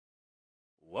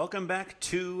Welcome back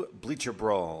to Bleacher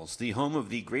Brawls, the home of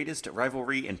the greatest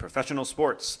rivalry in professional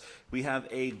sports. We have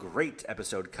a great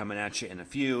episode coming at you in a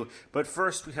few, but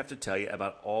first we have to tell you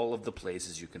about all of the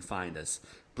places you can find us.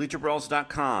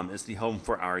 BleacherBrawls.com is the home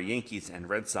for our Yankees and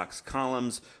Red Sox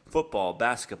columns, football,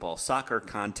 basketball, soccer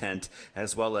content,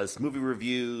 as well as movie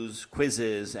reviews,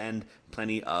 quizzes, and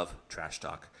plenty of trash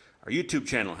talk. Our YouTube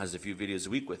channel has a few videos a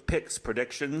week with picks,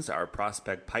 predictions, our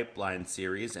prospect pipeline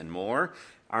series, and more.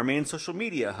 Our main social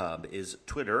media hub is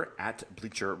Twitter at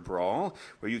Bleacher Brawl,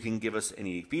 where you can give us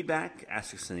any feedback,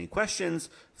 ask us any questions,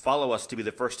 follow us to be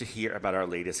the first to hear about our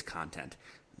latest content.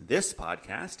 This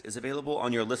podcast is available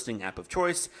on your listening app of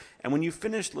choice, and when you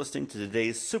finish listening to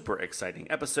today's super exciting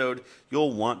episode,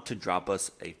 you'll want to drop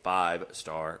us a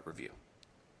 5-star review.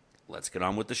 Let's get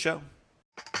on with the show.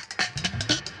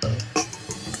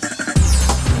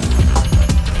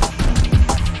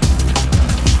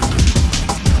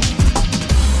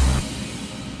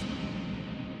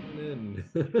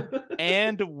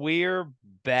 And we're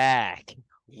back.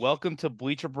 Welcome to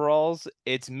Bleacher Brawls.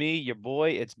 It's me, your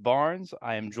boy, it's Barnes.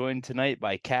 I am joined tonight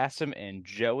by Kasim and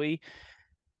Joey.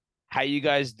 How you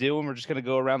guys doing? We're just going to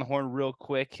go around the horn real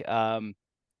quick.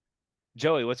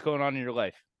 Joey, what's going on in your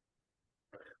life?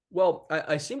 Well,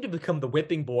 I seem to become the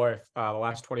whipping boy the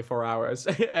last 24 hours.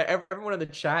 Everyone in the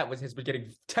chat has been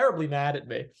getting terribly mad at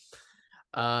me.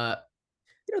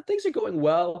 Things are going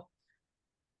well.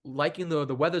 Liking the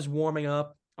weather's warming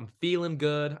up. I'm feeling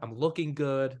good. I'm looking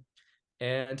good.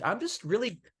 And I'm just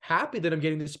really happy that I'm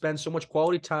getting to spend so much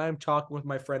quality time talking with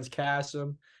my friends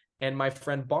Kasim and my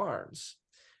friend Barnes.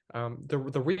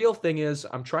 The real thing is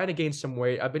I'm trying to gain some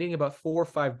weight. I've been eating about 4 or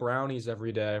 5 brownies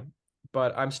every day,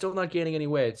 but I'm still not gaining any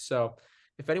weight. So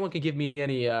if anyone can give me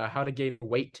any how to gain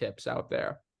weight tips out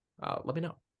there, let me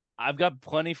know. I've got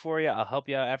plenty for you. I'll help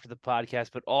you out after the podcast.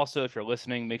 But also, if you're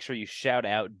listening, make sure you shout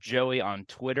out Joey on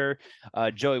Twitter.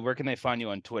 Joey, where can they find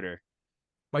you on Twitter?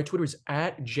 My Twitter is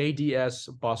at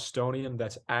JDS Bostonian.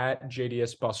 That's at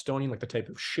JDS Bostonian, like the type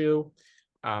of shoe,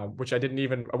 which I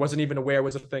wasn't even aware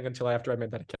was a thing until after I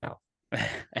made that account.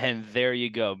 And there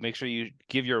you go. Make sure you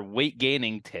give your weight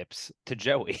gaining tips to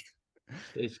Joey.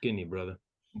 Stay skinny, brother.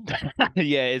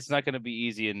 Yeah, it's not going to be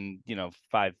easy in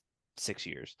 5-6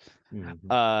 years.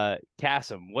 Mm-hmm.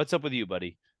 Kasim, what's up with you,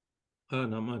 buddy?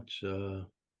 Not much.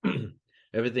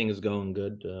 Everything is going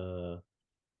good.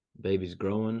 Baby's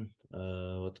growing.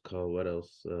 What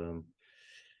else?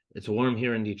 It's warm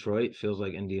here in Detroit. Feels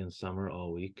like Indian summer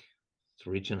all week. It's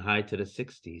reaching high to the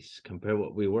 60s. Compare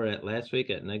what we were at last week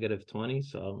at -20.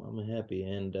 So I'm happy.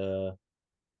 And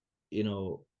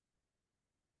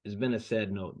it's been a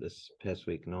sad note this past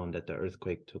week knowing that the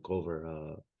earthquake took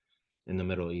over in the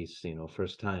Middle East.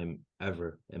 First time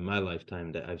ever in my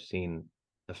lifetime that I've seen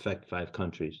affect 5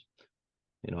 countries.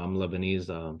 I'm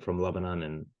Lebanese, from Lebanon,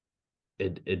 and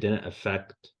it didn't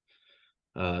affect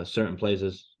certain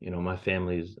places.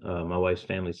 My wife's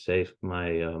family's safe.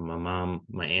 My mom,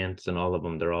 my aunts, and all of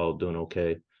them, they're all doing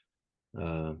okay.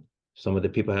 Some of the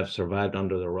people have survived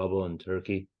under the rubble in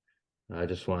Turkey. I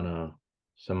just want to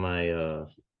send my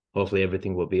hopefully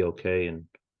everything will be okay, and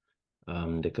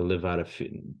they can live out of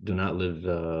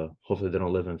hopefully they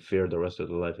don't live in fear the rest of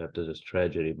their life after this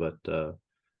tragedy, but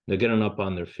they're getting up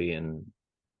on their feet, and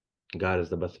God is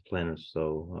the best of planners.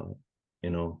 So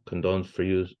condolence for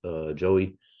you,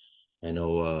 Joey. I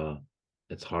know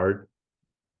it's hard,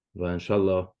 but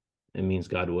inshallah, it means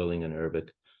God willing in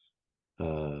Arabic.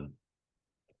 We're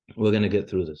gonna get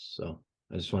through this. So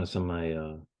I just want to send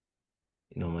my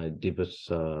my deepest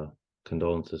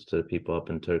condolences to the people up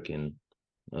in Turkey and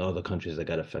all the countries that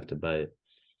got affected by it.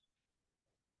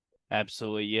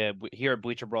 Absolutely. Yeah. Here at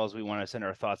Bleacher Brawls, we want to send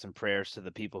our thoughts and prayers to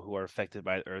the people who are affected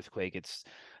by the earthquake. It's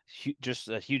just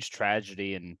a huge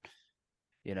tragedy. And,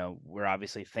 we're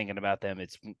obviously thinking about them.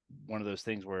 It's one of those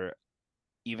things where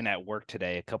even at work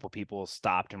today, a couple people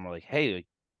stopped and were like, hey,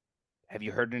 have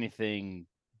you heard anything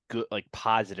good, like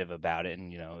positive about it?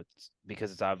 And, it's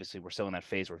because it's obviously we're still in that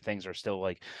phase where things are still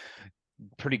like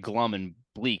pretty glum and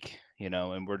bleak,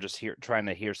 and we're just here trying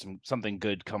to hear something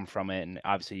good come from it. And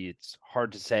obviously it's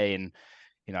hard to say, and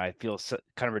I feel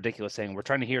kind of ridiculous saying we're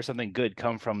trying to hear something good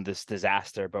come from this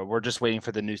disaster, but we're just waiting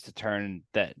for the news to turn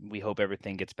that we hope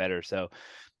everything gets better. So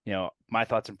my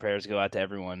thoughts and prayers go out to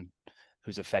everyone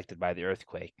who's affected by the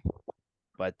earthquake.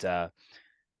 But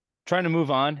trying to move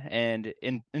on and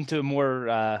into a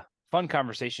more fun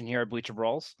conversation here at Bleacher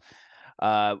Brawls.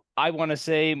 I want to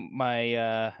say and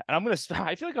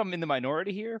I feel like I'm in the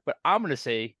minority here, but I'm going to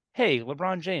say, hey,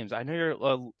 LeBron James, I know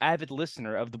you're an avid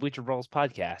listener of the Bleacher Brawls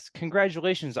podcast.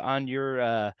 Congratulations on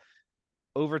your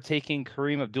overtaking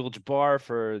Kareem Abdul-Jabbar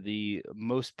for the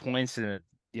most points in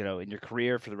in your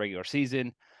career for the regular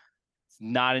season. It's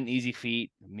not an easy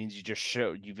feat. It means you just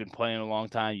showed you've been playing a long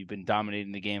time. You've been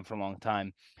dominating the game for a long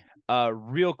time.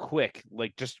 Real quick,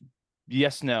 like just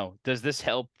yes, no. Does this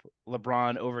help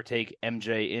LeBron overtake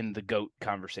MJ in the GOAT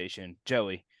conversation?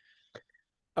 Joey.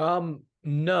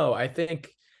 No, I think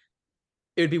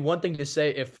it would be one thing to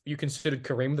say if you considered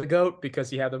Kareem the GOAT because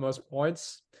he had the most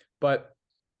points, but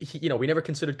we never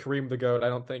considered Kareem the GOAT. I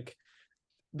don't think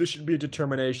there should be a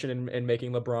determination in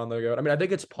making LeBron the GOAT. I mean, I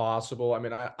think it's possible. I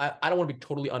mean, I don't want to be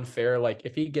totally unfair. Like,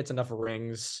 if he gets enough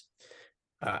rings,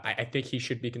 I think he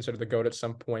should be considered the GOAT at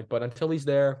some point. But until he's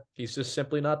there, he's just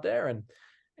simply not there.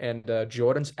 And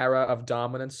Jordan's era of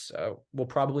dominance will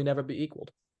probably never be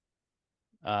equaled.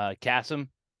 Cassim.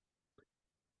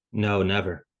 No,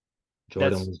 never.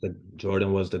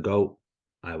 Jordan was the GOAT.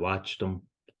 I watched him.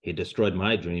 He destroyed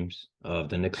my dreams of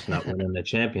the Knicks not winning the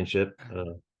championship.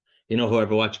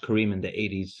 Whoever watched Kareem in the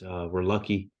 80s were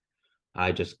lucky.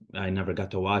 I never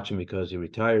got to watch him because he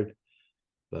retired.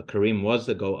 But Kareem was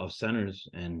the GOAT of centers,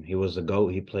 and he was the GOAT.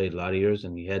 He played a lot of years,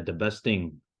 and he had the best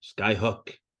thing, sky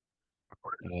hook.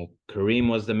 Kareem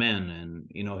was the man, and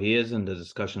he is in the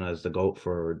discussion as the GOAT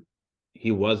for.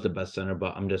 He was the best center,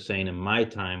 but I'm just saying in my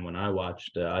time when I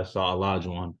watched, I saw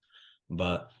Olajuwon,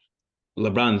 but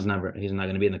LeBron's he's not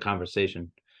going to be in the conversation.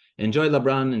 Enjoy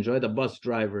LeBron, enjoy the bus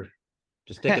driver.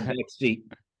 Just take a back seat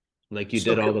like you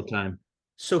did all the time.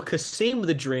 So Kasim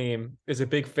the Dream is a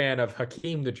big fan of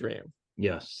Hakeem the Dream.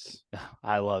 Yes.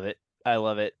 I love it.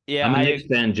 Yeah, I'm a Knicks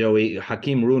fan, Joey.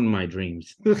 Hakeem ruined my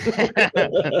dreams.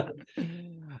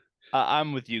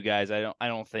 I'm with you guys. I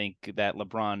don't think that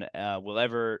LeBron will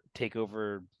ever take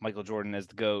over Michael Jordan as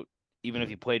the GOAT, even if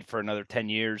he played for another 10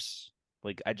 years.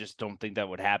 Like, I just don't think that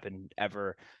would happen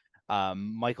ever.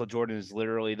 Michael Jordan is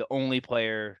literally the only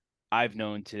player I've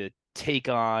known to take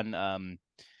on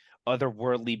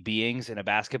otherworldly beings in a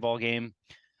basketball game.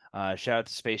 Shout out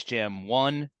to Space Jam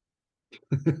 1.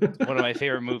 One of my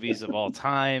favorite movies of all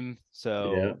time.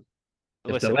 So,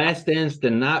 yeah. If The Last Dance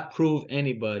did not prove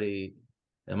anybody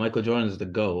that Michael Jordan is the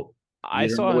GOAT, you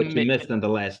don't know what you missed in The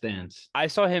Last Dance. I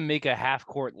saw him make a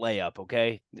half-court layup.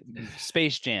 Okay,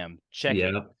 Space Jam. Check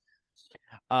it.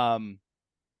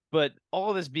 But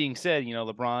all this being said,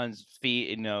 LeBron's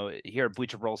feet, here at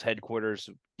Bleacher Bros headquarters,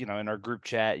 in our group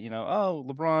chat, oh,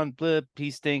 LeBron, blip,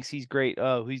 he stinks, he's great.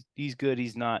 Oh, he's good,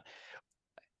 he's not.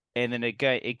 And then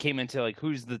it came into like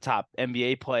who's the top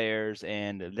NBA players,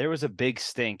 and there was a big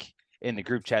stink in the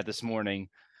group chat this morning.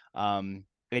 And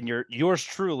yours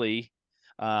truly,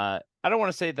 I don't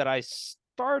want to say that I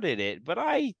started it, but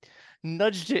I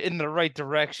nudged it in the right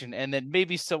direction, and then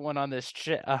maybe someone on this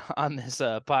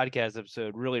podcast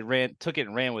episode really took it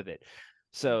and ran with it.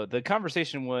 So the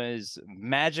conversation was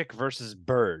Magic versus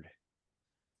Bird.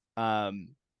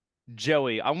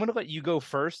 Joey, I'm going to let you go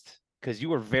first, because you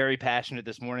were very passionate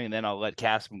this morning, and then I'll let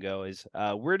Cassim go.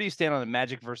 Where do you stand on the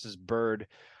Magic versus Bird?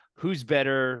 Who's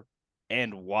better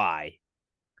and why?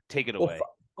 Take it away.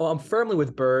 Well, I'm firmly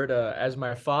with Bird. As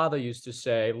my father used to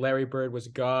say, Larry Bird was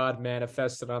God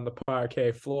manifested on the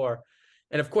parquet floor.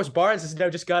 And of course, Barnes has now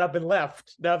just got up and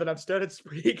left now that I've started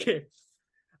speaking.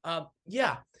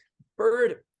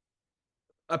 Bird,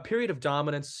 a period of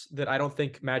dominance that I don't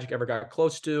think Magic ever got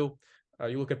close to.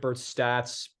 You look at Bird's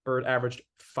stats, Bird averaged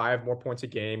 5 more points a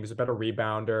game. He's a better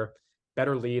rebounder,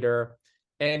 better leader.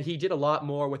 And he did a lot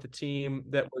more with a team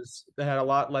that had a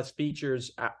lot less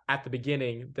features at the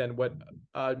beginning than what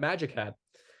Magic had.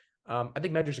 I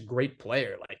think Magic's a great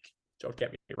player. Like, don't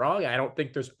get me wrong. I don't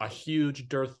think there's a huge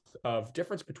dearth of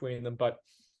difference between them. But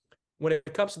when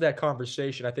it comes to that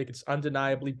conversation, I think it's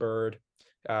undeniably Bird.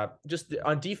 Just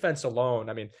on defense alone,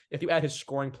 I mean, if you add his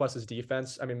scoring plus his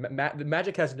defense, I mean, the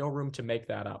Magic has no room to make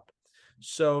that up.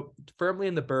 So firmly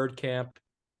in the Bird camp,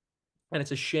 and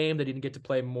it's a shame that he didn't get to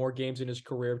play more games in his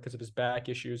career because of his back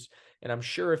issues. And I'm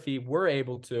sure if he were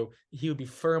able to, he would be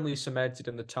firmly cemented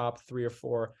in the top 3 or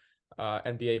 4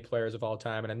 NBA players of all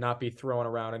time, and not be thrown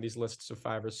around in these lists of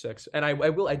 5 or 6. And I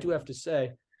do have to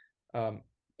say,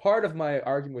 part of my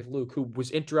argument with Luke, who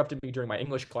was interrupting me during my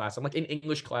English class, I'm like in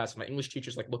English class, and my English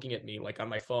teacher's like looking at me like on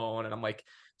my phone, and I'm like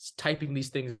typing these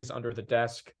things under the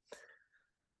desk.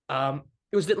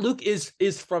 It was that Luke is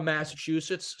from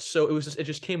Massachusetts, so it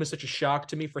just came as such a shock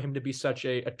to me for him to be such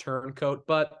a turncoat.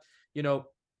 But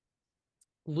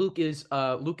Luke is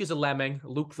a lemming.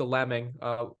 Luke the lemming.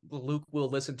 Luke will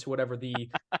listen to whatever the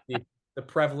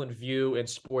prevalent view in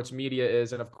sports media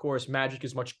is, and of course, Magic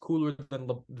is much cooler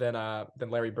than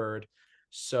Larry Bird,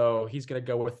 so he's gonna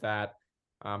go with that.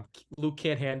 Luke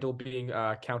can't handle being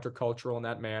countercultural in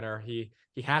that manner. He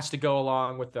has to go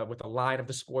along with the line of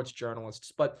the sports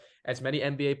journalists. But as many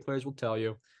NBA players will tell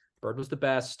you, Bird was the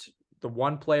best. The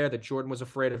one player that Jordan was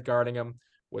afraid of guarding him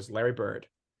was Larry Bird.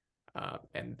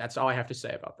 And that's all I have to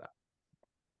say about that.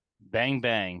 Bang,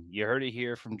 bang. You heard it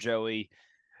here from Joey.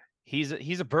 He's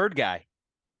a Bird guy.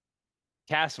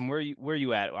 Cassim, where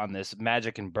you at on this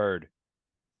Magic and Bird?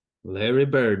 Larry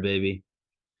Bird, baby.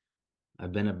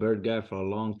 I've been a Bird guy for a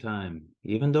long time.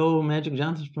 Even though Magic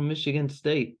Johnson's from Michigan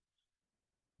State.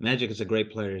 Magic is a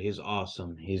great player. He's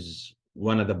awesome. He's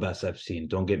one of the best I've seen.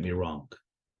 Don't get me wrong.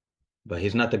 But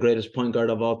he's not the greatest point guard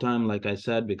of all time, like I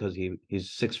said, because he's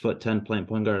 6'10" playing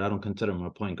point guard. I don't consider him a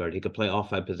point guard. He could play all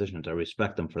 5 positions. I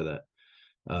respect him for that.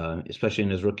 Especially in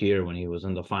his rookie year when he was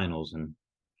in the finals and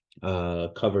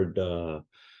covered Kareem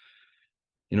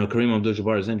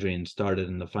Abdul-Jabbar's injury and started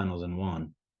in the finals and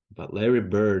won. But Larry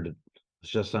Bird was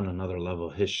just on another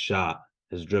level. His shot,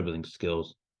 his dribbling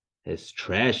skills, his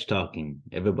trash talking.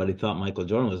 Everybody thought Michael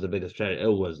Jordan was the biggest trash. It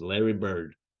was Larry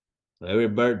Bird. Larry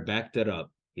Bird backed it up.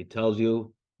 He tells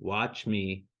you, watch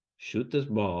me shoot this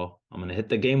ball. I'm going to hit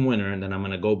the game winner, and then I'm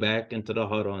going to go back into the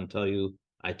huddle and tell you,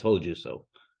 I told you so.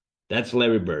 That's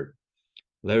Larry Bird.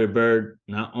 Larry Bird,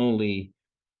 not only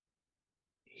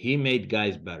he made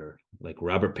guys better, like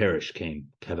Robert Parrish came,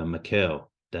 Kevin McHale,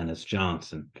 Dennis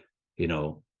Johnson.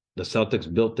 The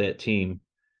Celtics built that team.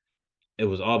 It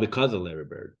was all because of Larry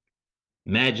Bird.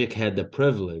 Magic had the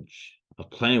privilege of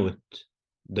playing with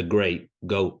the great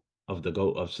GOAT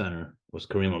of center was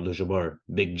Kareem Abdul-Jabbar,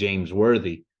 Big James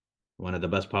Worthy, one of the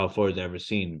best power forwards I've ever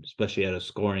seen, especially at a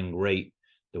scoring rate,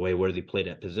 the way Worthy played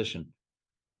that position.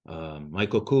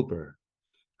 Michael Cooper.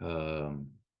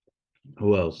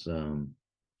 Who else?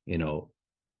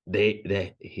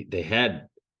 They had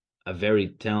a very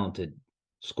talented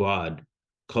squad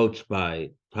coached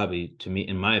by probably, to me,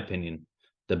 in my opinion,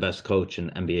 the best coach in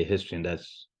NBA history, and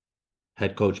that's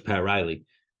head coach Pat Riley.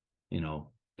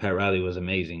 Pat Riley was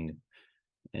amazing.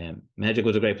 And Magic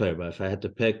was a great player, but if I had to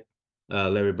pick,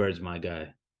 Larry Bird's my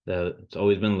guy. It's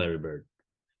always been Larry Bird.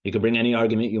 You could bring any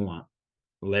argument you want.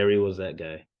 Larry was that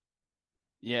guy.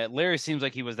 Yeah, Larry seems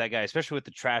like he was that guy, especially with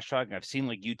the trash talking. I've seen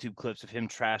like YouTube clips of him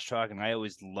trash talking. I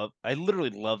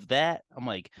literally love that. I'm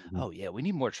like, oh yeah, we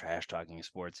need more trash talking in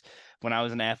sports. When I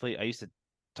was an athlete, I used to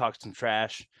talk some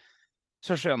trash,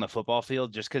 especially on the football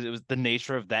field, just because it was the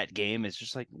nature of that game. It's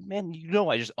just like, man,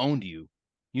 I just owned you.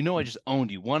 I just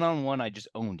owned you. One-on-one, I just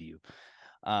owned you.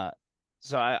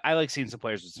 So I like seeing some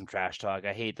players with some trash talk.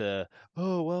 I hate oh,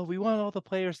 well, we want all the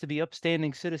players to be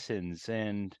upstanding citizens.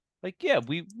 And like, yeah,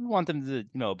 we want them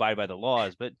to, abide by the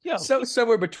laws. But yeah, So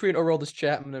somewhere between Aroldis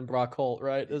Chapman and Brock Holt,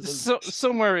 right?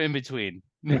 somewhere in between.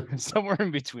 Somewhere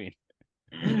in between.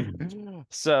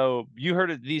 So you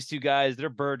heard of these two guys, they're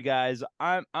Bird guys.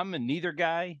 I'm a neither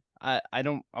guy.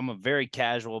 I'm a very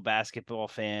casual basketball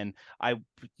fan.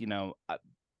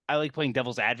 I like playing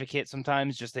devil's advocate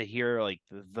sometimes just to hear like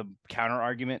the counter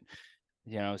argument,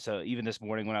 so even this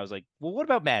morning when I was like, well, what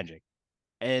about Magic?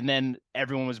 And then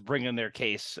everyone was bringing their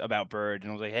case about Bird, and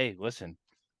I was like, hey, listen,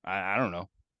 I don't know.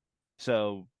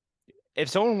 So if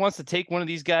someone wants to take one of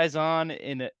these guys on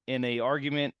in a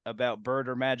argument about Bird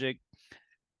or Magic,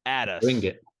 at us.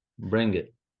 Bring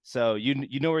it. So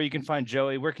you know where you can find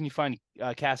Joey. Where can you find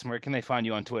Cassim? Where can they find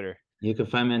you on Twitter? You can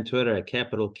find me on Twitter at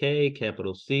capital K,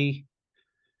 capital C,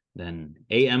 then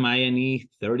AMINE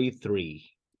 33.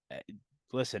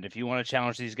 Listen, if you want to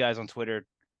challenge these guys on Twitter,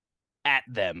 at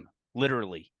them,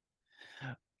 literally.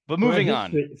 But moving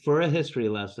on. For a history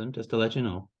lesson, just to let you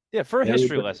know. Yeah, for a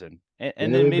history lesson.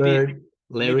 And then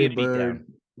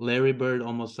Larry Bird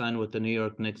almost signed with the New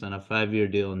York Knicks on a 5-year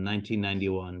deal in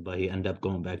 1991, but he ended up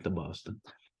going back to Boston.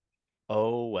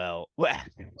 Oh, well.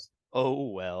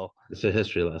 Oh, well. It's a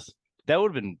history lesson. That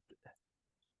would have been...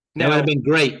 That would have been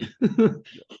great.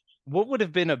 What would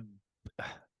have been all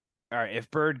right,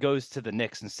 if Bird goes to the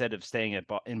Knicks instead of staying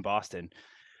in Boston,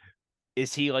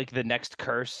 is he like the next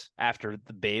curse after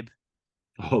the Babe?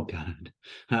 Oh, God.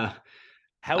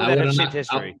 How would that have shaped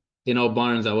history?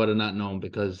 Barnes, I would have not known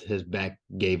because his back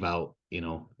gave out.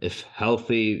 If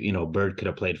healthy, Bird could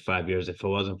have played 5 years. If it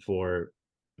wasn't for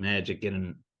Magic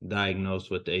getting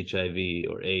diagnosed with HIV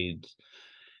or AIDS,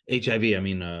 HIV,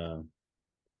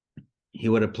 he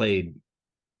would have played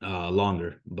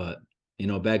longer. But,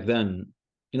 back then,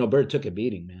 Bird took a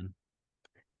beating, man.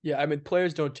 Yeah,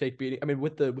 players don't take beating.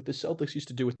 What the Celtics used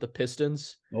to do with the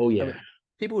Pistons. Oh, yeah.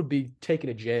 People would be taken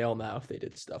to jail now if they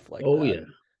did stuff like that. Oh, yeah.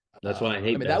 That's why I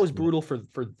hate that was brutal for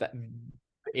the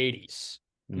 80s.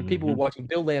 People were watching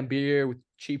Bill Laimbeer with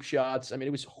cheap shots.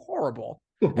 It was horrible.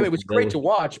 It was great to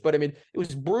watch, but it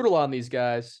was brutal on these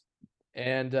guys.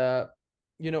 And a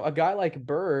guy like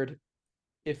Bird,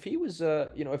 if he was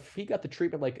if he got the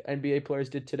treatment like NBA players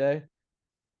did today,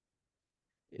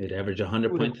 He'd average he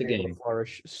 100 would have points a been able to game.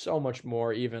 flourish so much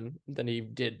more even than he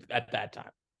did at that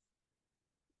time.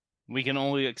 We can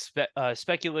only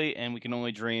speculate, and we can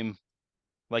only dream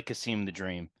like Kasim the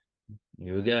Dream.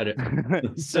 You got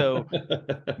it. So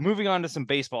moving on to some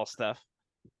baseball stuff,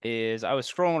 is I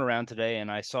was scrolling around today and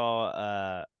I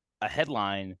saw a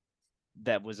headline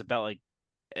that was about like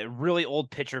a really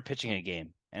old pitcher pitching a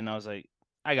game. And I was like,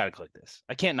 I got to click this.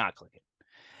 I can't not click it.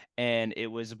 And it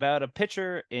was about a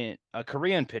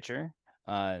Korean pitcher,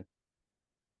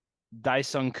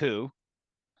 Dae-sung Koo,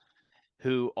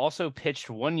 who also pitched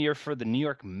 1 year for the New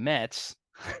York Mets.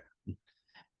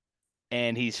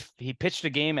 And he pitched a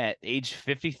game at age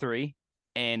 53.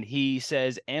 And he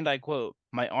says, and I quote,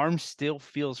 "My arm still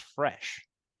feels fresh."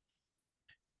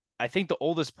 I think the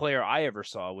oldest player I ever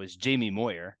saw was Jamie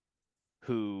Moyer,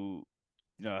 who,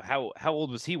 how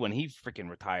old was he when he freaking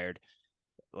retired?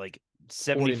 Like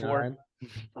 74, 49.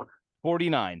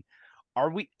 49. Are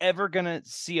we ever gonna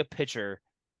see a pitcher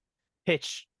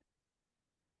pitch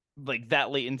like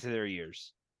that late into their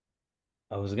years?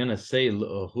 I was gonna say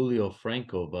Julio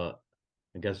Franco, but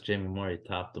I guess Jamie Murray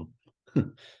topped him.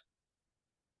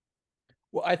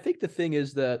 Well, I think the thing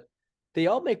is that they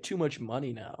all make too much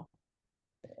money now.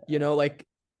 Like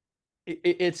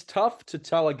it's tough to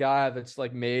tell a guy that's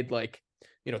like made like,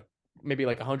 maybe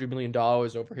like $100 million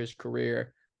over his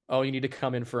career. Oh, you need to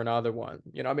come in for another one.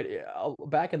 I mean,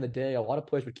 back in the day, a lot of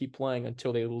players would keep playing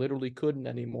until they literally couldn't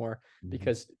anymore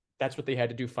because that's what they had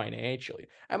to do financially.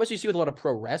 I must you see with a lot of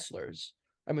pro wrestlers.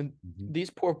 I mean, these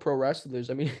poor pro wrestlers.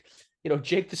 I mean,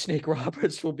 Jake the Snake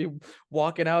Roberts will be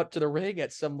walking out to the ring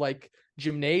at some like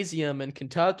gymnasium in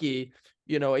Kentucky.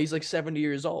 He's like 70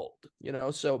 years old.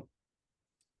 So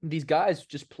these guys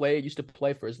used to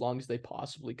play for as long as they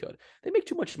possibly could. They make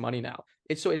too much money now.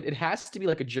 It has to be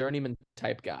like a journeyman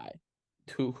type guy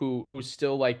who's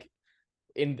still like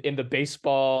in the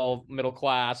baseball middle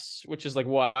class, which is like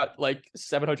what, like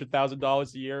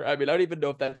 $700,000 a year. I mean, I don't even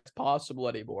know if that's possible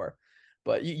anymore.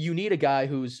 But you need a guy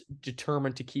who's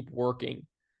determined to keep working,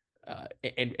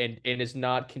 and is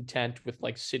not content with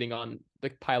like sitting on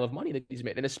the pile of money that he's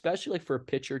made, and especially like for a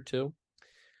pitcher too.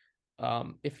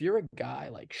 If you're a guy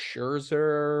like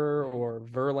Scherzer or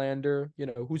Verlander,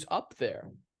 who's up there,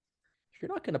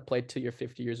 you're not going to play till you're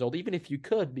 50 years old, even if you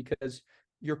could, because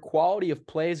your quality of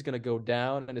play is going to go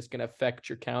down and it's going to affect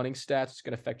your counting stats. It's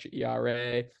going to affect your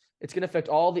ERA. It's going to affect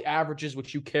all the averages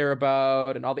which you care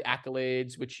about and all the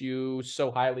accolades which you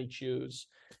so highly choose.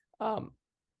 For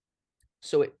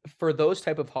those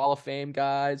type of Hall of Fame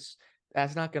guys,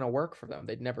 that's not going to work for them.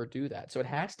 They'd never do that. So it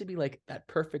has to be like that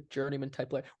perfect journeyman type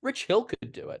player. Rich Hill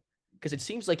could do it because it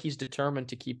seems like he's determined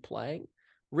to keep playing.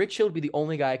 Rich Hill would be the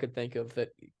only guy I could think of that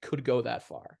could go that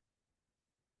far.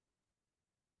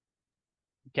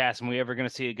 Cass, are we ever going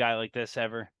to see a guy like this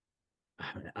ever?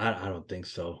 I don't think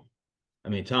so. I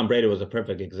mean, Tom Brady was a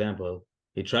perfect example.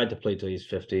 He tried to play till he's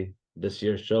 50. This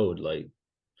year showed, like,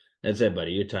 that's it,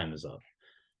 buddy. Your time is up.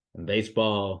 And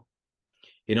baseball,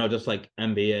 just like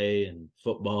NBA and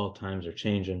football, times are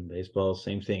changing. Baseball,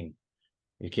 same thing.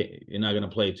 You're not gonna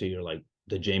play till you're like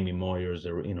the Jamie Moyers,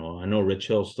 or I know Rich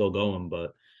Hill's still going,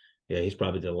 but yeah, he's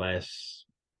probably the last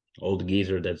old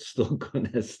geezer that's still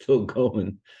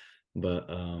going.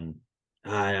 But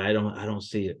I don't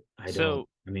see it. I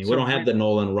mean, we don't have the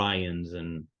Nolan Ryans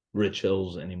and Rich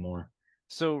Hills anymore.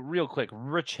 So real quick,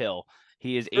 Rich Hill,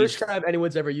 he is first time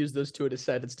anyone's ever used those two in a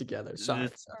sentence together. Sorry.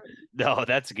 No,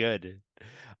 that's good.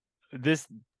 This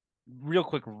real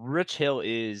quick, Rich Hill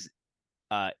is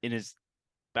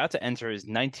about to enter his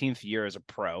 19th year as a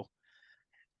pro.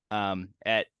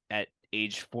 At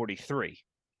age 43.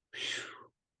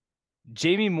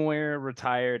 Jamie Moyer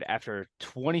retired after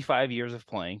 25 years of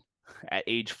playing at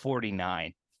age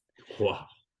 49. Wow.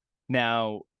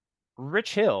 Now,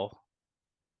 Rich Hill,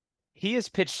 he has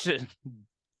pitched,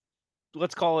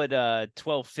 let's call it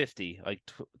 1250, like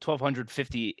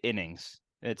 1250 innings.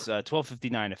 It's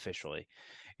 1259 officially.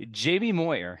 Jamie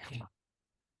Moyer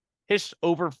pitched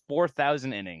over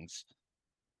 4,000 innings.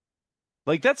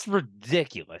 Like, that's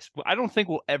ridiculous. I don't think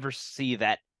we'll ever see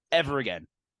that ever again.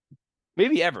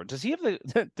 Maybe ever. Does he have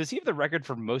the record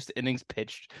for most innings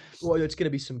pitched? Well, it's going to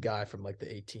be some guy from like the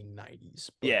 1890s.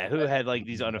 Yeah, who had like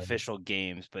these unofficial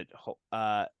games, but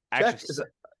actually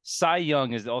Cy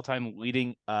Young is the all-time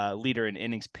leader in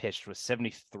innings pitched with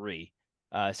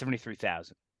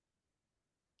 73,000.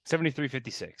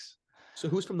 7356. So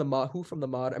who from the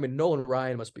mod? I mean, Nolan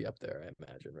Ryan must be up there, I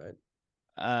imagine,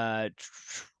 right?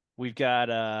 We've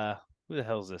got who the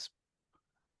hell is this?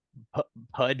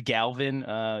 Pud Galvin.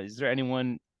 Is there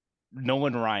anyone?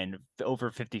 Nolan Ryan over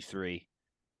 53.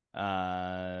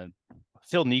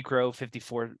 Phil Necro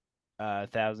 54.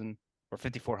 thousand or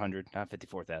 5,400, not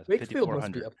 54,000. Wakefield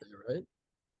must be up there, right?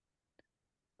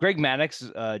 Greg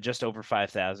Maddox, just over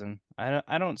 5,000.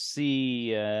 I don't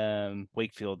see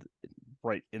Wakefield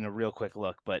right in a real quick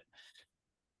look, but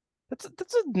that's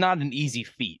not an easy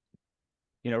feat.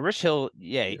 Rich Hill,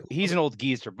 yeah, he's an old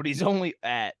geezer, but he's only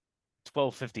at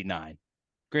 1259.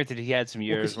 Granted, he had some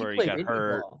years where he got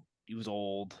hurt. He was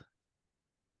old.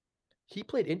 He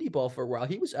played indie ball for a while.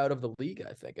 He was out of the league,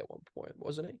 I think, at one point,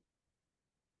 wasn't he?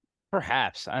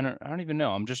 Perhaps. I don't even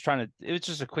know. I'm just trying to. It was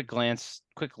just a quick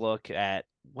look at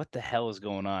what the hell is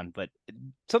going on. But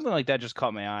something like that just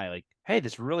caught my eye. Like, hey,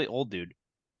 this really old dude.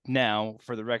 Now,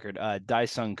 for the record, Dai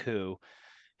Sung Koo,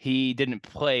 he didn't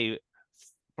play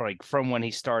from when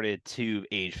he started to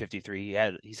age 53.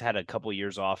 He's had a couple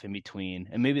years off in between,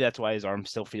 and maybe that's why his arm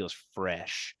still feels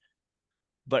fresh.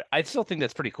 But I still think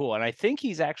that's pretty cool, and I think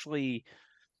he's actually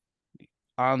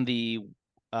on the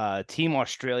Team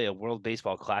Australia World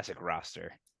Baseball Classic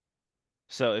roster.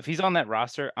 So if he's on that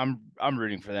roster, I'm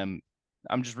rooting for them.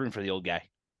 I'm just rooting for the old guy.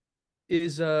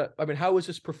 How was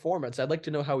his performance? I'd like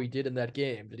to know how he did in that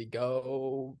game. Did he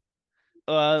go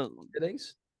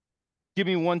innings? Give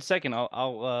me 1 second.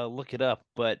 I'll look it up.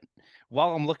 But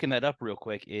while I'm looking that up real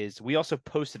quick, is we also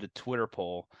posted a Twitter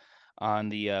poll on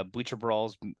the Bleacher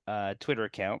Brawls Twitter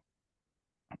account,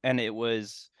 and it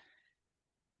was,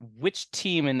 which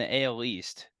team in the AL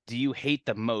East do you hate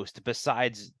the most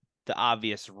besides the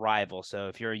obvious rival? So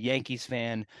if you're a Yankees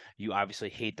fan, you obviously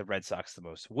hate the Red Sox the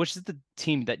most. Which is the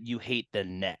team that you hate the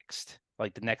next,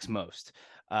 like the next most?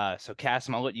 So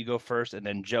Cassim, I'll let you go first, and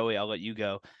then Joey, I'll let you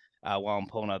go while I'm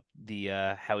pulling up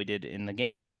the how he did in the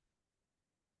game.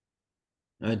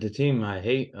 The team I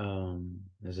hate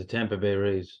is the Tampa Bay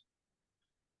Rays.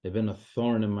 They've been a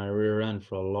thorn in my rear end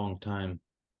for a long time.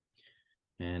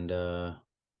 And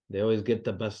they always get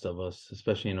the best of us,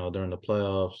 especially, during the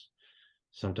playoffs.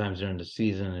 Sometimes during the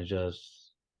season, it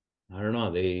just, I don't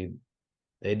know,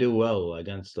 they do well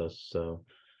against us. So,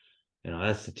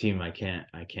 that's the team I can't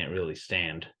really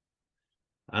stand.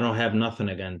 I don't have nothing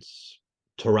against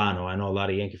Toronto. I know a lot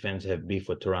of Yankee fans have beef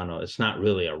with Toronto. It's not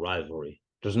really a rivalry.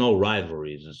 There's no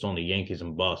rivalries. It's only Yankees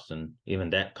and Boston. Even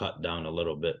that cut down a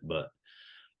little bit, but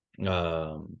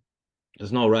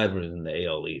there's no rivalries in the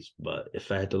AL East. But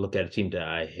if I had to look at a team that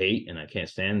I hate and I can't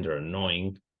stand, they're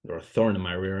annoying, they're a thorn in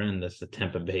my rear end, that's the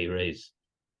Tampa Bay Rays.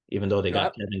 Even though they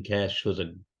got Kevin Cash, who's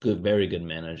a very good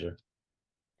manager.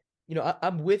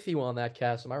 I'm with you on that,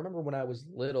 Cassim. I remember when I was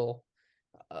little,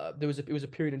 it was a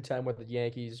period in time where the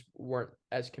Yankees weren't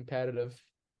as competitive,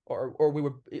 or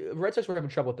Red Sox were having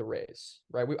trouble with the Rays,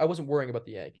 right? I wasn't worrying about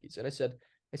the Yankees, and I said,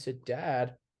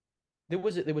 Dad, there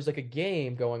was like a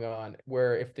game going on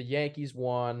where if the Yankees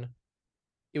won,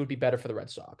 it would be better for the Red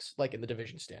Sox, like in the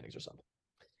division standings or something.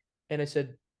 And I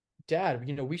said, Dad,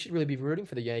 we should really be rooting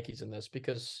for the Yankees in this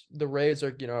because the Rays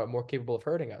are, more capable of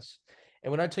hurting us.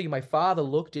 And when I tell you, my father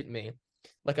looked at me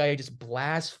like I had just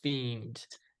blasphemed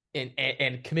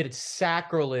and committed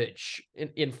sacrilege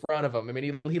in front of him. I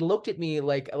mean, he looked at me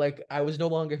like I was no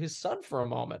longer his son for a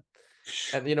moment.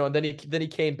 And and then he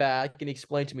came back and he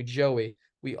explained to me, Joey,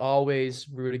 we always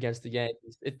root against the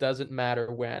Yankees. It doesn't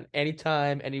matter when,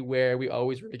 anytime, anywhere, we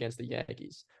always root against the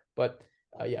Yankees. But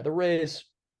the Rays,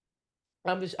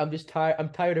 I'm just tired. I'm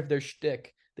tired of their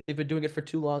shtick. They've been doing it for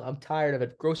too long. I'm tired of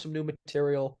it. Grow some new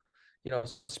material.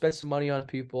 Spend some money on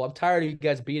people. I'm tired of you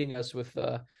guys beating us with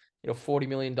 $40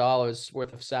 million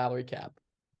worth of salary cap.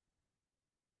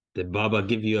 Did Baba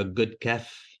give you a good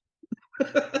calf?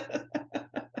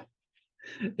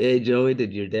 Hey, Joey,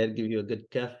 did your dad give you a good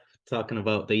calf talking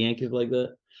about the Yankees like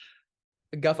that?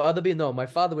 No, my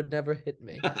father would never hit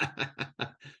me.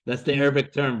 That's the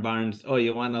Arabic term, Barnes. Oh,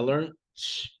 you want to learn?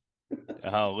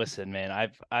 Oh, listen, man,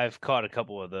 I've caught a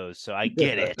couple of those, so I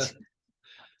get it.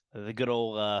 The good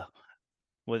old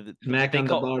Smack on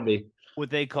the Barbie. What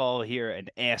they call here an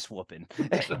ass whooping.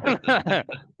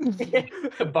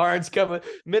 Barnes coming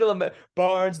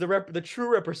Barnes, the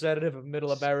true representative of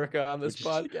Middle America on this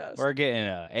podcast. We're getting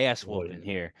an ass whooping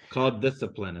here. Called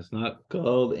discipline. It's not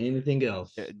called anything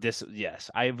else.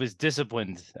 Yes, I was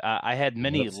disciplined. I had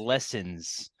many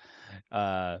lessons.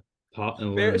 Taught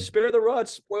and spare the rod,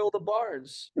 spoil the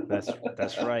barns.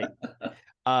 That's right.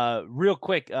 Real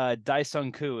quick, Dai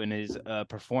Sung Koo in his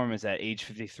performance at age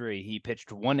 53, he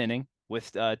pitched 1 inning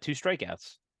with 2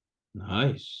 strikeouts.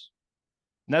 Nice.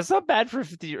 That's not bad for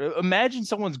 50. Imagine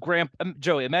someone's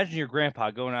Joey. Imagine your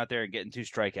grandpa going out there and getting 2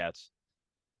 strikeouts.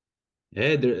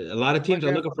 Yeah, a lot of teams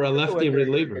are looking for a lefty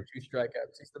reliever. 2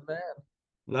 strikeouts. He's the man.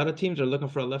 A lot of teams are looking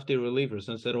for a lefty reliever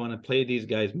since they don't want to pay these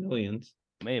guys millions.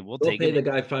 Man, we'll pay the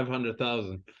guy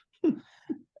 $500,000.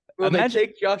 Will they Imagine-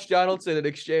 take Josh Donaldson in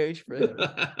exchange for him?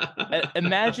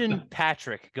 Imagine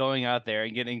Patrick going out there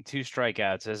and getting 2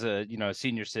 strikeouts as a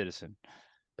senior citizen.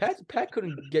 Pat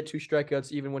couldn't get 2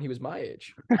 strikeouts even when he was my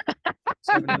age.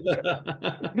 70.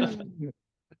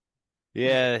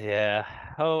 Yeah.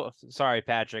 Oh, sorry,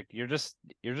 Patrick. You're just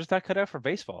not cut out for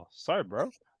baseball. Sorry, bro.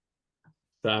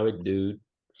 Sorry, dude.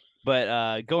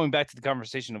 But going back to the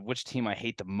conversation of which team I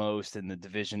hate the most in the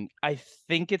division, I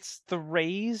think it's the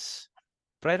Rays,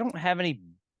 but I don't have any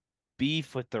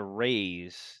beef with the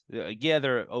Rays. Yeah,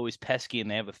 they're always pesky and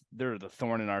they're the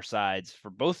thorn in our sides for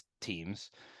both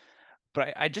teams.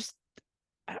 But I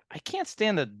can't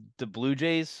stand the Blue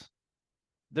Jays.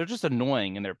 They're just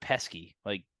annoying and they're pesky.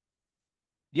 Like,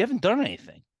 you haven't done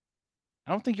anything.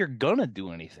 I don't think you're gonna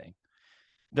do anything.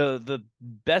 The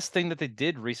best thing that they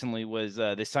did recently was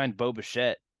they signed Bo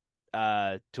Bichette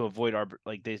to avoid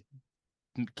they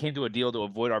came to a deal to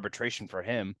avoid arbitration for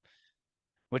him,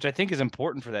 which I think is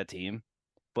important for that team.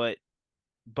 But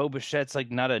Bo Bichette's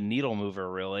like not a needle mover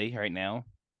really right now.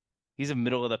 He's a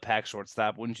middle of the pack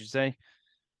shortstop, wouldn't you say?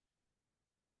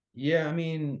 Yeah, I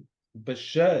mean,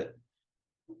 Bichette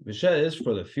is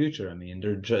for the future. I mean,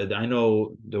 I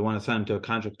know they want to sign him to a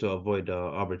contract to avoid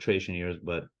arbitration years,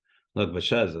 but look,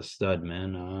 Bichette is a stud,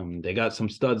 man. They got some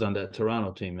studs on that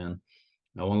Toronto team, man.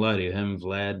 I won't lie to you, him,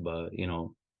 Vlad, but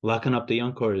locking up the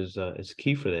young core is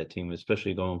key for that team,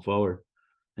 especially going forward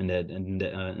in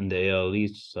the AL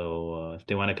East. So if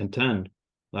they want to contend,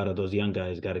 a lot of those young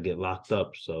guys got to get locked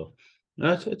up. So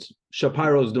it's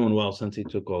Shapiro's doing well since he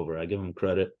took over. I give him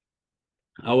credit.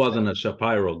 I wasn't a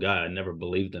Shapiro guy. I never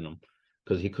believed in him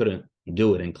because he couldn't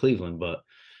do it in Cleveland, but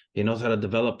he knows how to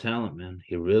develop talent, man.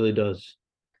 He really does.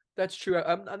 That's true.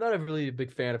 I'm not a really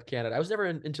big fan of Canada. I was never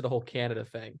into the whole Canada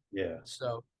thing. Yeah.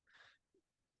 So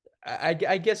I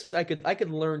guess I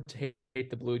could learn to hate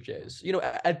the Blue Jays.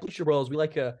 At Bleacher Bros, we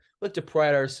like to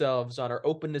pride ourselves on our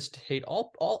openness to hate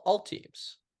all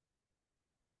teams.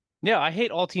 Yeah, I hate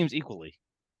all teams equally.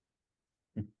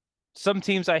 Some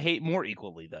teams I hate more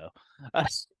equally, though.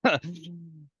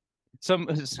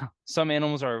 Some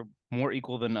animals are more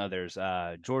equal than others.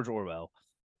 George Orwell.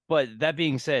 But that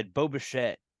being said, Bo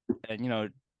Bichette,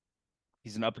 and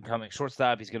he's an up and coming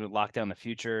shortstop. He's going to lock down the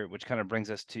future, which kind of brings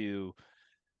us to,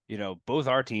 both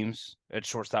our teams at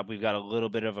shortstop. We've got a little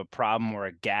bit of a problem or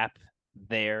a gap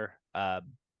there.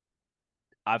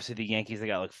 Obviously, the Yankees, they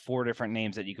got like 4 different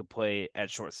names that you could play at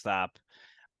shortstop,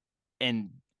 and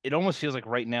it almost feels like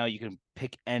right now you can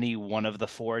pick any one of the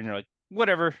 4 and you're like,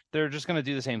 whatever, they're just going to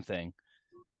do the same thing.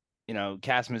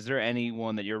 Cassim, is there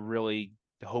anyone that you're really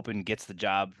hoping gets the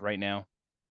job right now?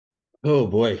 Oh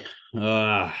boy.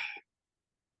 I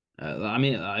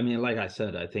mean, like I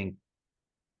said, I think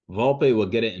Volpe will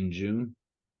get it in June.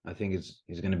 I think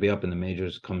he's going to be up in the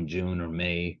majors come June or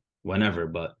May, whenever.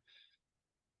 But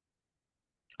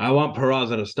I want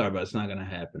Peraza to start, but it's not going to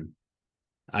happen.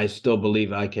 I still believe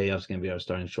IKF's going to be our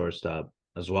starting shortstop.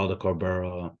 Oswaldo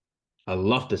Cabrera, I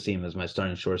love to see him as my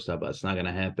starting shortstop, but it's not going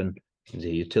to happen. He's a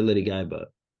utility guy, but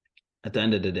at the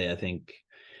end of the day, I think,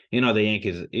 the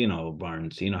Yankees,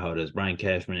 Barnes, you know how it is. Brian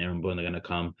Cashman, Aaron Boone are going to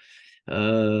come.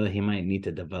 He might need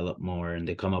to develop more, and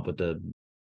they come up with the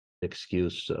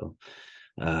excuse. So,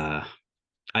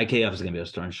 IKF is going to be our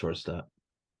starting shortstop.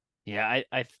 Yeah,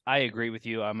 I agree with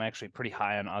you. I'm actually pretty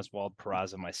high on Oswald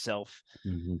Peraza myself.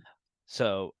 Mm-hmm.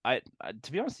 So I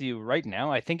to be honest with you, right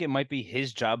now, I think it might be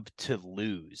his job to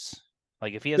lose.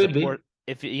 Like if he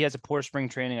has a poor spring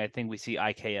training, I think we see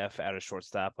IKF out of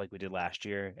shortstop like we did last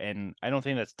year. And I don't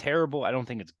think that's terrible. I don't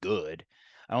think it's good.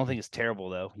 I don't think it's terrible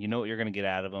though. You know what you're going to get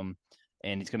out of him,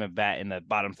 and he's going to bat in the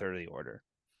bottom third of the order.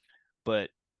 But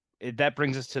that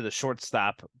brings us to the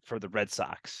shortstop for the Red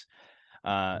Sox.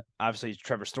 Obviously,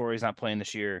 Trevor Story's not playing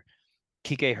this year.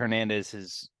 Kiké Hernandez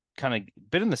has kind of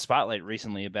been in the spotlight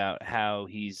recently about how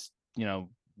he's,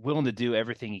 willing to do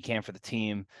everything he can for the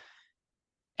team,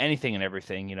 anything and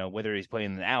everything, whether he's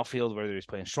playing in the outfield, whether he's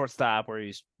playing shortstop, or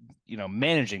he's,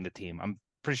 managing the team. I'm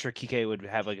pretty sure Kiké would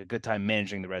have like a good time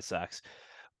managing the Red Sox.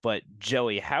 But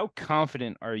Joey, how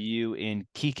confident are you in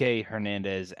Kiké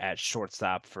Hernandez at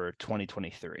shortstop for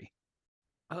 2023?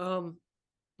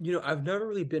 I've never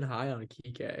really been high on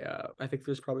Kiké. I think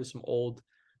there's probably some old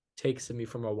takes of me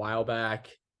from a while back,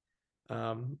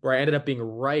 where I ended up being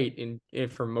right in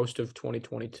for most of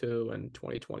 2022 and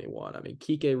 2021. I mean,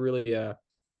 Kiké really,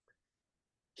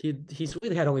 he's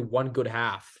really had only one good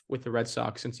half with the Red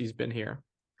Sox since he's been here.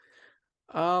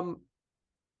 I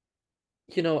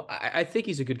think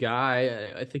he's a good guy.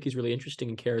 I think he's really interesting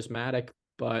and charismatic,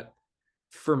 but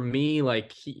for me,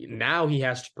 like he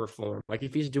has to perform. Like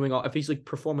if he's like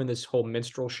performing this whole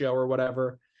minstrel show or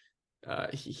whatever,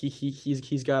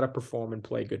 he's got to perform and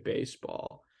play good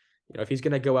baseball. If he's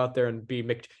gonna go out there and be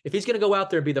if he's gonna go out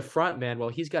there and be the front man, well,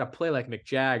 he's got to play like Mick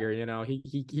Jagger.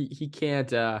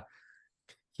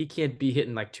 He can't be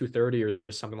hitting like 230 or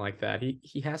something like that.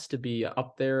 He has to be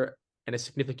up there and a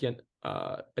significant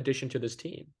addition to this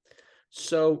team.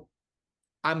 So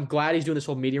I'm glad he's doing this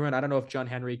whole media run. I don't know if John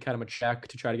Henry cut him a check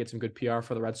to try to get some good PR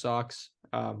for the Red Sox,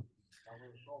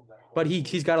 but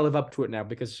he's got to live up to it now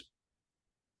because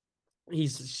he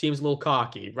seems a little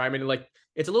cocky, right? I mean, like,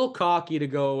 it's a little cocky to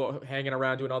go hanging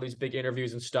around doing all these big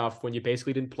interviews and stuff when you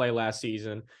basically didn't play last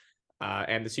season,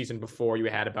 and the season before you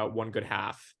had about one good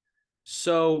half.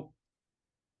 So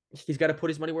he's got to put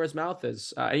his money where his mouth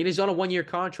is, and he's on a 1-year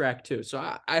contract too.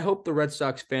 So I hope the Red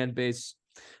Sox fan base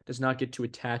does not get too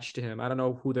attached to him. I don't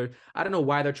know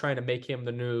why they're trying to make him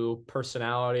the new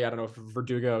personality. I don't know if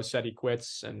Verdugo said he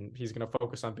quits and he's going to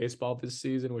focus on baseball this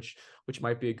season, which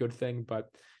might be a good thing. But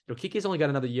Kiké's only got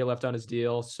another year left on his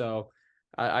deal, so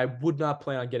I would not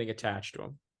plan on getting attached to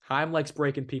him. Chaim likes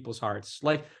breaking people's hearts,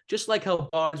 just like how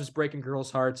Bonds was breaking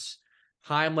girls' hearts.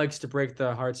 Chaim likes to break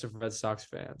the hearts of Red Sox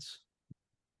fans.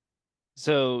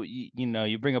 So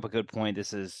you bring up a good point.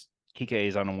 Kiké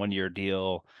is on a 1-year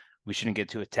deal. We shouldn't get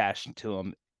too attached to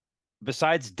him.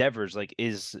 Besides Devers, like,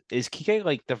 is Kiké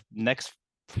like the next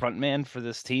front man for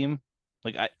this team?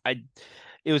 Like,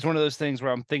 it was one of those things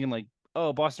where I'm thinking like,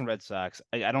 oh, Boston Red Sox.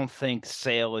 I don't think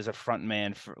Sale is a front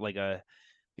man for like a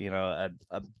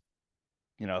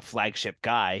flagship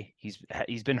guy.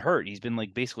 He's been hurt. He's been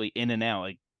like basically in and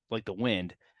out, like the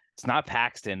wind. It's not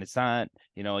Paxton. It's not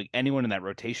like anyone in that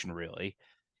rotation really.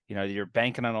 You're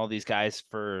banking on all these guys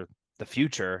for the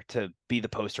future to be the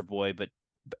poster boy, but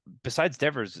besides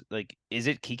Devers, like, is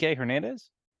it Kiké Hernandez?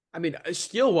 I mean,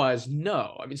 skill-wise,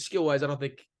 no. I mean, skill-wise, I don't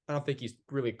think he's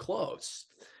really close.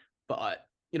 But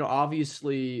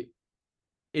obviously,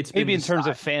 it's maybe in terms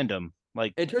of fandom.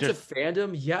 Like, in terms of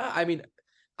fandom, yeah. I mean,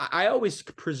 I always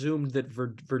presumed that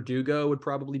Verdugo would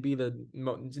probably be the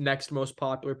next most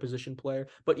popular position player.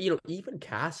 But even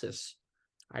Casas.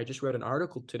 I just read an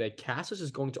article today. Casas is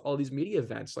going to all these media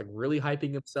events, like really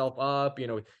hyping himself up.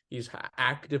 He's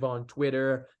active on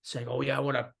Twitter saying, "Oh yeah, I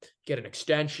want to get an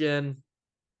extension."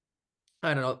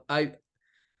 I don't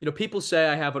know. People say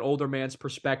I have an older man's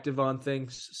perspective on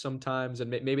things sometimes, and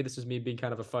maybe this is me being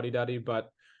kind of a fuddy-duddy, but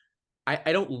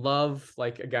I don't love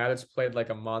like a guy that's played like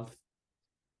a month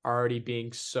already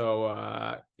being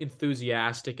so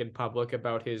enthusiastic in public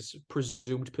about his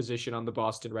presumed position on the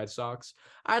Boston Red Sox.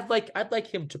 I'd like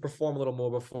him to perform a little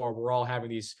more before we're all having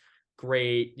these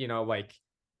great, like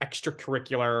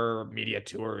extracurricular media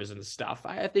tours and stuff.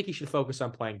 I think he should focus on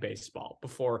playing baseball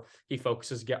before he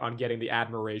focuses on getting the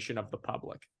admiration of the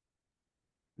public.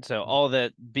 So all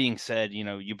that being said,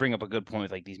 you bring up a good point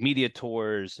with like these media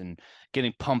tours and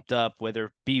getting pumped up, whether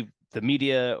it be the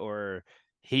media or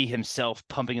he himself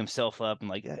pumping himself up and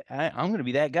like, I'm going to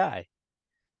be that guy.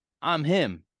 I'm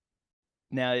him.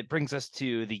 Now it brings us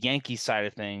to the Yankees side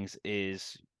of things.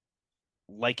 Is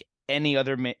like any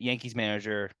other Yankees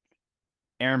manager,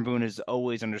 Aaron Boone is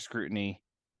always under scrutiny.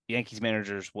 Yankees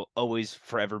managers will always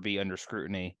forever be under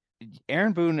scrutiny.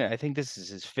 Aaron Boone, I think this is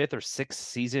his 5th or 6th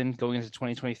season going into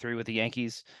 2023 with the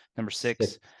Yankees, number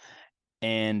 6.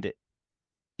 And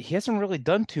he hasn't really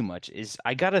done too much.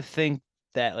 I got to think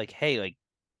that like, hey, like,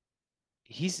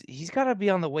 he's got to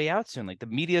be on the way out soon. Like, the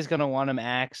media is going to want him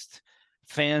axed.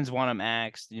 Fans want him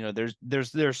axed.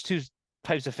 There's two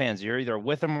types of fans. You're either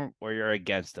with him or you're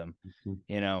against him,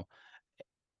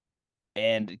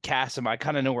 And Cassim, I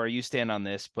kind of know where you stand on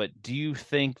this, but do you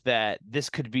think that this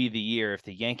could be the year if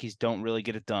the Yankees don't really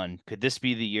get it done? Could this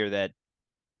be the year that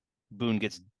Boone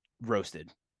gets roasted?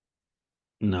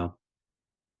 No.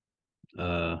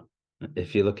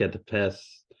 If you look at the past,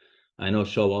 I know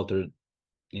Showalter,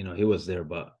 he was there,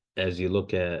 but as you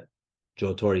look at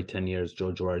Joe Torre 10 years,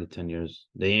 Joe Girardi 10 years,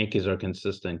 the Yankees are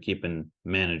consistent keeping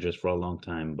managers for a long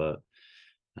time, but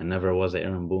I never was an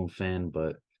Aaron Boone fan,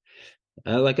 but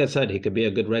like I said, he could be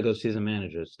a good regular season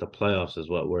manager. It's the playoffs is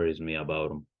what worries me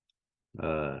about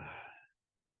him.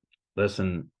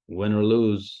 Listen, win or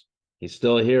lose, he's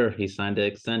still here. He signed the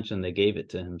extension. They gave it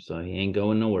to him, so he ain't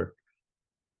going nowhere.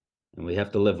 And we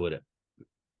have to live with it.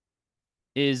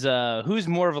 Who's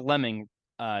more of a lemming,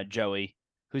 Joey?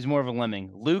 Who's more of a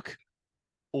lemming, Luke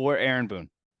or Aaron Boone?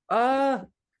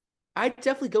 I'd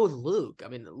definitely go with Luke. I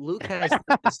mean, Luke has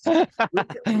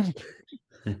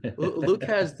Luke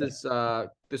has this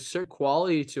certain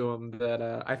quality to him that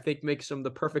I think makes him the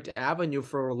perfect avenue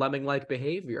for lemming-like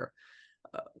behavior.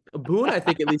 Boone, I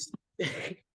think at least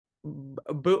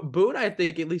Boone, I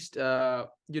think at least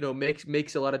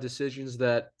makes a lot of decisions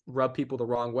that rub people the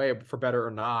wrong way, for better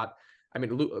or not. I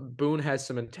mean, Boone has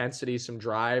some intensity, some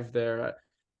drive there.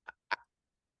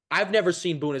 I've never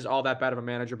seen Boone as all that bad of a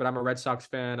manager, but I'm a Red Sox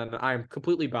fan and I'm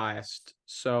completely biased.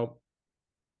 So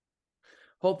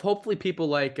hopefully people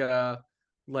like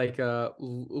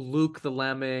Luke the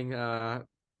Lemming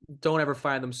don't ever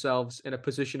find themselves in a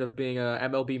position of being a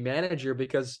MLB manager,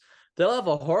 because they'll have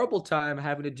a horrible time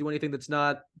having to do anything that's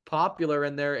not popular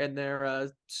in their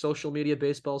social media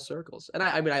baseball circles. And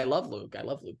I mean, I love Luke,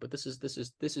 but this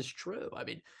is true. I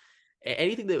mean,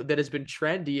 anything that has been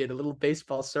trendy in a little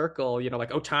baseball circle,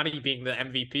 like Otani being the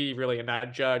MVP, really, and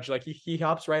not Judge, like he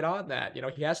hops right on that.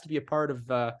 He has to be a part of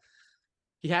a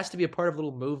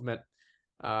little movement.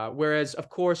 Whereas, of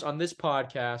course, on this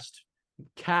podcast,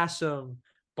 Cassim,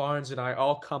 Barnes, and I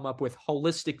all come up with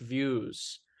holistic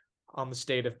views on the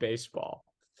state of baseball,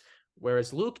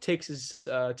 whereas Luke takes his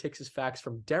facts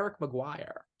from Derek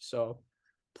McGuire. So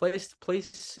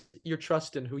place your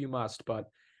trust in who you must, but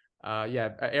yeah,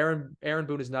 Aaron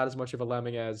Boone is not as much of a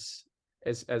lemming as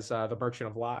the Merchant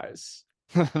of Lies.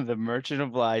 The Merchant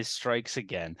of Lies strikes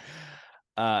again.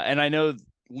 And I know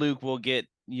Luke will get,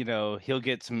 he'll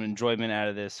get some enjoyment out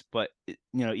of this, but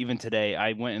even today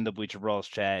I went in the Bleacher Brawls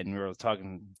chat and we were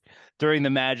talking during the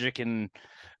Magic and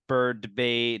Bird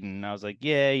debate, and I was like,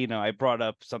 yeah, I brought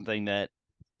up something that,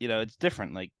 it's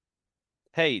different. Like,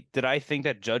 hey, did I think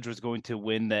that Judge was going to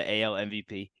win the AL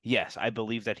MVP? Yes, I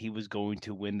believe that he was going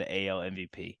to win the AL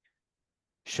MVP.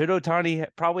 Should Otani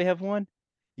probably have won?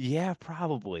 Yeah,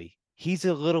 probably. He's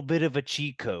a little bit of a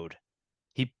cheat code.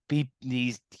 He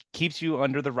keeps you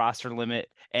under the roster limit,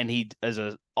 and he is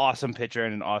an awesome pitcher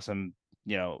and an awesome,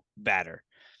 batter.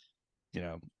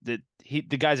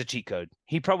 The guy's a cheat code.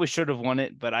 He probably should have won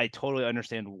it, but I totally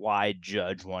understand why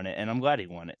Judge won it, and I'm glad he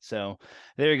won it. So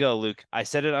there you go, Luke. I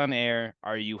said it on air.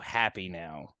 Are you happy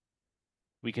now?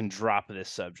 We can drop this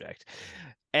subject.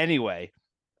 Anyway,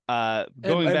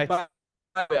 going back.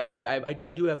 I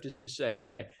do have to say,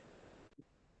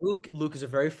 Luke is a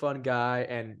very fun guy,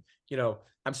 and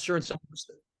I'm sure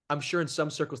in some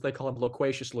circles they call him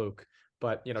Loquacious Luke,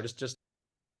 but just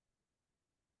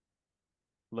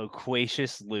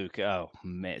Loquacious Luke. Oh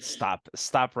man, stop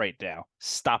right now.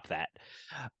 Stop that.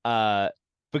 But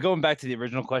going back to the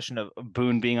original question of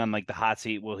Boone being on like the hot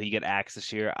seat, will he get axed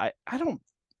this year? I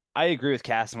agree with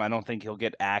Cassim. I don't think he'll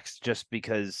get axed, just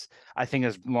because I think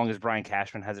as long as Brian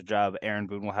Cashman has a job, Aaron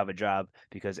Boone will have a job,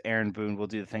 because Aaron Boone will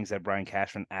do the things that Brian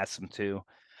Cashman asks him to,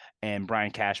 and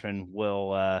Brian Cashman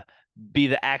will be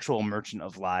the actual Merchant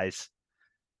of Lies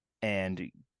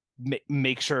and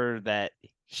make sure that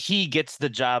he gets the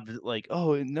job. Like,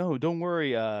 oh no, don't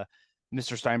worry, Mr.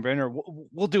 Steinbrenner,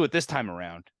 we'll do it this time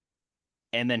around,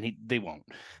 and then they won't.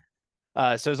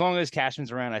 So as long as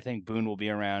Cashman's around, I think Boone will be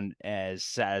around, as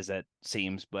sad as that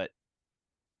seems, but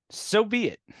so be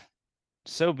it.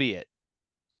 So be it.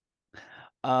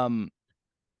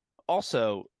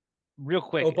 Also, real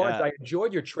quick. Oh, Barnes, I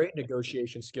enjoyed your trade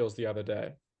negotiation skills the other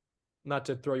day. Not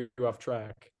to throw you off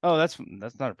track. Oh, that's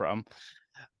not a problem.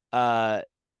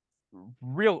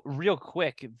 Real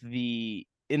quick,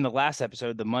 in the last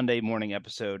episode, the Monday morning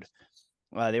episode,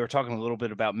 they were talking a little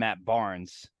bit about Matt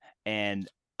Barnes, and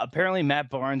apparently Matt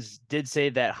Barnes did say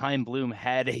that Chaim Bloom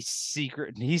had a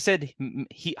secret. He said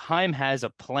Chaim has a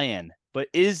plan, but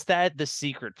is that the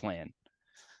secret plan?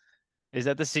 Is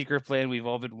that the secret plan we've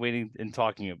all been waiting and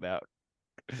talking about?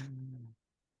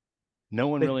 No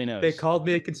one really knows. They called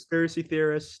me a conspiracy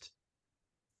theorist.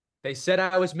 They said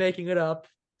I was making it up.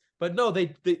 But no,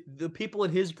 the people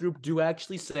in his group do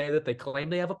actually say that they claim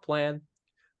they have a plan,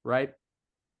 right?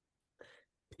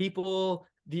 People,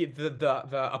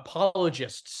 the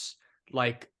apologists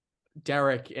like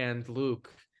Derek and Luke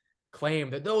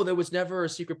claim that no, there was never a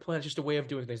secret plan, it's just a way of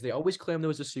doing things. They always claim there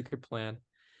was a secret plan.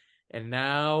 And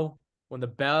now, when the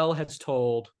bell has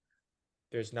tolled,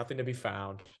 there's nothing to be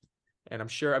found. And I'm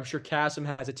sure Cassim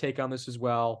has a take on this as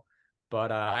well.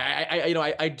 But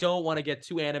I don't want to get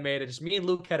too animated. Just me and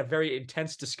Luke had a very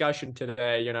intense discussion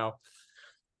today.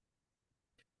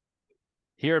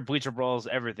 Here at Bleacher Brawls,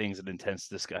 everything's an intense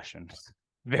discussion.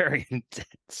 Very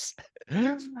intense.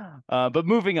 But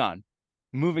moving on.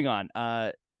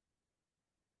 At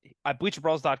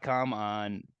bleacherbrawls.com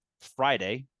on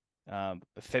Friday,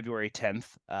 February 10th,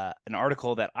 an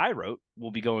article that I wrote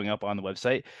will be going up on the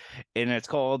website, and it's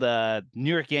called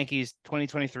New York Yankees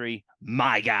 2023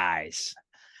 My Guys.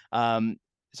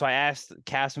 So I asked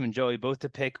Cassim and Joey both to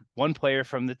pick one player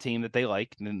from the team that they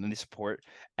like and they support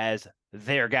as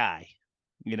their guy.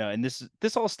 And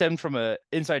this all stemmed from an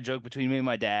inside joke between me and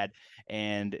my dad,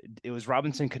 and it was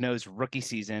Robinson Cano's rookie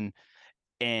season.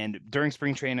 And during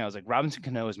spring training, I was like, Robinson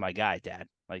Cano is my guy, Dad.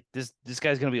 Like, this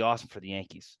guy's gonna be awesome for the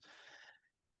Yankees.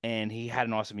 and he had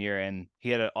an awesome year, and he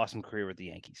had an awesome career with the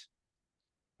Yankees.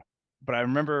 But I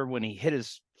remember when he hit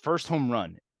his first home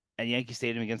run at Yankee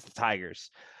Stadium against the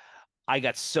Tigers, I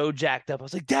got so jacked up. I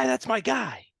was like, Dad, that's my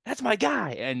guy. That's my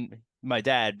guy. And my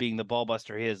dad, being the ball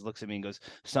buster he is, looks at me and goes,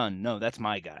 Son, no, that's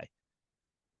my guy.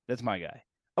 That's my guy.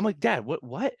 I'm like, Dad,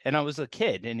 what? And I was a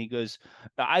kid. And he goes,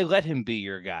 I let him be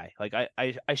your guy. Like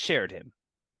I shared him.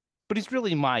 But he's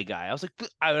really my guy. I was like,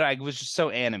 I was just so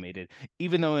animated,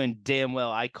 even though in damn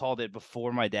well I called it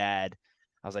before my dad.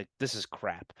 I was like, this is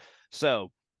crap.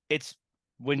 So it's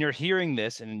when you're hearing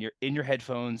this and you're in your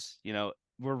headphones,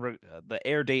 the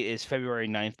air date is February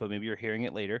 9th, but maybe you're hearing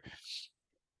it later.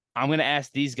 I'm going to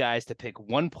ask these guys to pick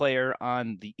one player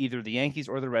on either the Yankees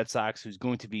or the Red Sox who's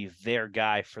going to be their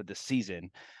guy for the season.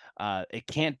 It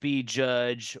can't be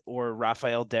Judge or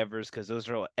Rafael Devers because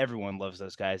everyone loves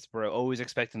those guys. We're always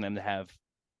expecting them to have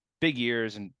big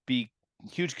years and be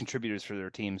huge contributors for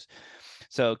their teams.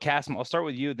 So, Cassim, I'll start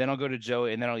with you, then I'll go to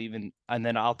Joey, and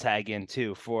then I'll tag in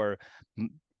too for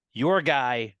your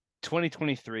guy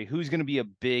 2023. Who's going to be a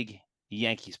big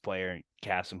Yankees player,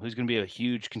 Cassim? Who's going to be a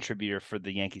huge contributor for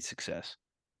the Yankees' success?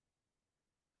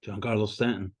 Giancarlo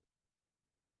Stanton.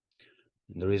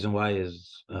 And the reason why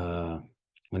is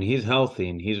when he's healthy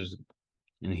and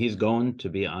he's going, to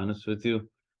be honest with you,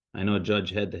 I know Judge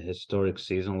had the historic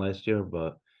season last year,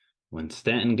 but when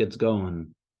Stanton gets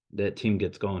going, that team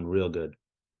gets going real good.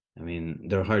 I mean,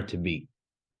 they're hard to beat,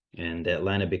 and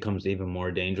Atlanta becomes even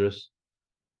more dangerous.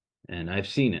 And I've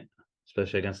seen it,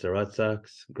 especially against the Red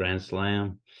Sox, Grand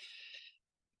Slam.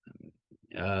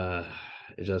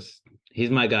 He's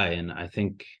my guy, and I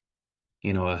think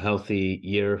a healthy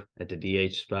year at the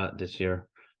DH spot this year,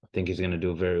 I think he's going to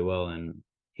do very well, and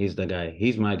he's the guy.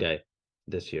 He's my guy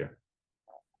this year.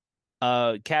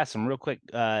 Cassim, real quick.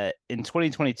 In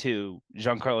 2022,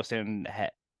 Giancarlo Stanton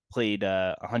played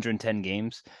 110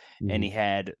 games, and he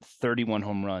had 31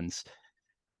 home runs.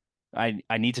 I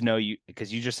need to know you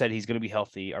because you just said he's going to be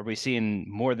healthy. Are we seeing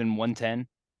more than 110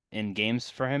 in games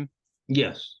for him?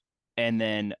 Yes. And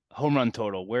then home run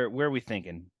total. Where are we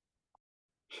thinking?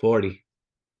 40.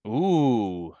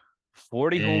 Ooh,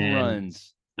 40 home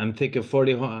runs. I'm thinking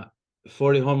 40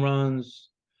 home runs,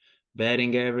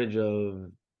 batting average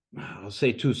of, I'll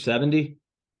say 270.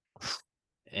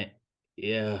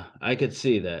 Yeah, I could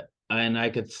see that. And I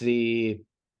could see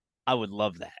I would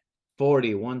love that.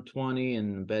 40, 120,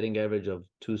 and batting average of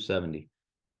 270.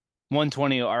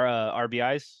 120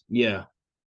 RBIs? Yeah.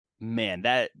 Man,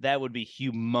 that would be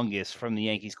humongous from the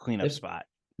Yankees cleanup spot.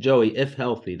 Joey, if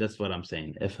healthy, that's what I'm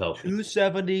saying. If healthy.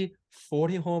 270,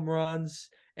 40 home runs,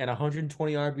 and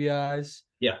 120 RBIs.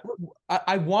 Yeah.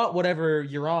 I want whatever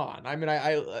you're on. I mean,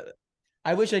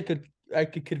 I wish I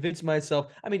could convince myself.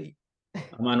 I mean,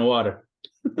 I'm on water.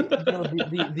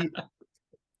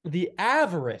 The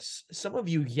avarice some of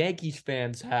you Yankees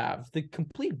fans have, the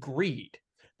complete greed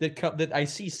that I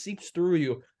see seeps through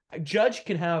you. Judge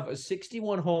can have a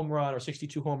 61 home run or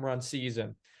 62 home run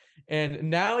season, and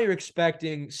now you're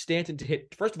expecting Stanton to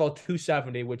hit, first of all,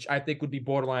 270, which I think would be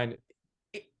borderline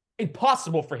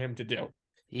impossible for him to do.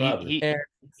 He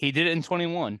did it in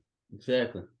 21.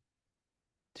 Exactly.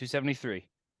 273.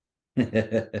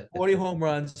 40 home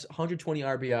runs, 120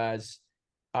 RBIs.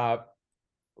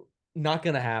 Not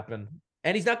going to happen.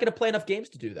 And he's not going to play enough games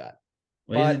to do that.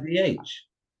 But he's a DH.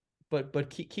 But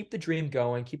keep the dream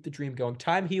going. Keep the dream going.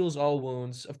 Time heals all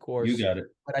wounds, of course. You got it.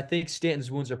 But I think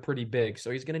Stanton's wounds are pretty big, so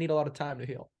he's going to need a lot of time to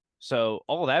heal. So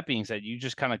all that being said, you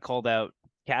just kind of called out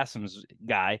Cassim's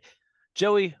guy.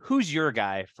 Joey, who's your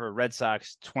guy for Red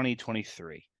Sox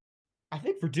 2023? I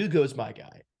think Verdugo's my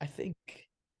guy. I think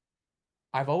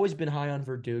I've always been high on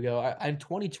Verdugo. In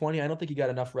 2020, I don't think he got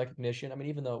enough recognition. I mean,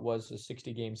 even though it was a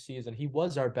 60-game season, he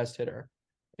was our best hitter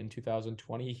in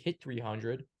 2020. He hit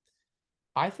 300.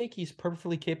 I think he's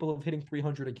perfectly capable of hitting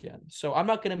 300 again. So I'm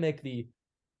not going to make the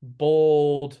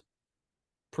bold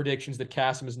predictions that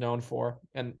Cassim is known for,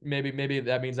 and maybe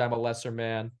that means I'm a lesser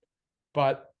man.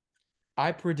 But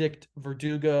I predict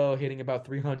Verdugo hitting about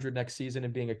 300 next season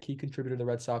and being a key contributor to the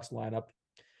Red Sox lineup,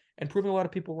 and proving a lot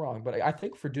of people wrong. But I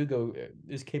think Verdugo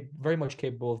is very much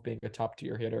capable of being a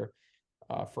top-tier hitter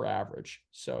for average.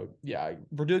 So, yeah,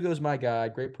 Verdugo is my guy.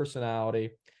 Great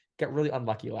personality. Got really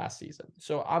unlucky last season.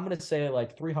 So I'm going to say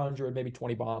like 300, maybe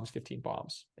 20 bombs, 15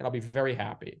 bombs, and I'll be very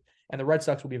happy. And the Red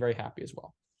Sox will be very happy as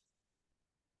well.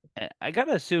 I got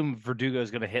to assume Verdugo is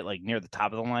going to hit like near the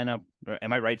top of the lineup.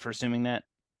 Am I right for assuming that?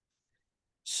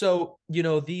 So,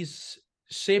 these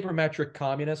sabermetric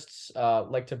communists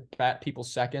like to bat people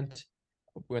second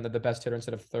when they're the best hitter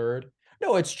instead of third.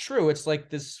 No, it's true. It's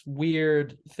like this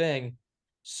weird thing.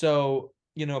 So,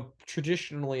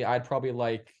 traditionally, I'd probably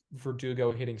like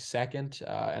Verdugo hitting second,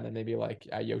 and then maybe like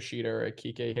Yoshida or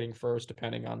Kiké hitting first,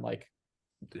 depending on like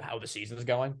how the season is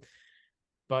going.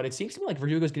 But it seems to me like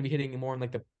Verdugo is going to be hitting more in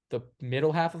like the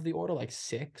middle half of the order, like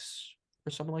 6 or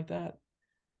something like that.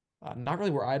 Not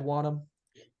really where I'd want him,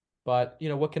 but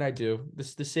what can I do? The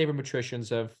sabermetricians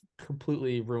have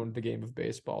completely ruined the game of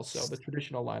baseball, so the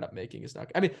traditional lineup making is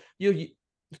not. I mean, you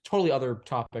totally other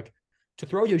topic. To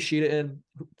throw Yoshida in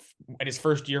his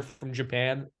first year from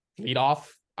Japan, lead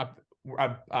off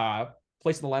a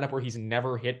place in the lineup where he's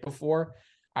never hit before,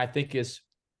 I think is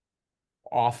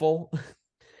awful.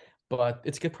 But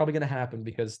it's probably going to happen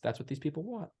because that's what these people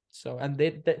want. So, and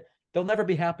they'll never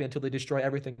be happy until they destroy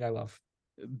everything I love.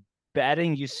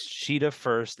 Batting Yoshida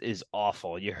first is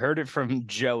awful. You heard it from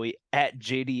Joey at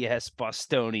JDS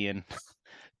Bostonian.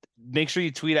 Make sure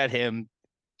you tweet at him,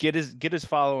 get his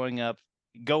following up,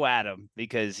 go at him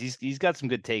because he's got some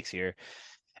good takes here,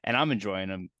 and I'm enjoying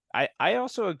him. I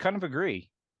also kind of agree.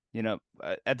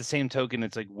 At the same token,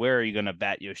 it's like, where are you going to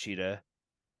bat Yoshida?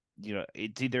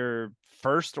 It's either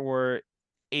first or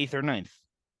 8th or 9th.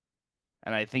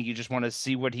 And I think you just want to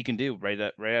see what he can do right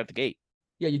out the gate.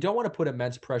 Yeah, you don't want to put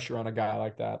immense pressure on a guy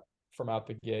like that from out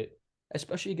the gate,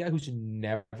 especially a guy who's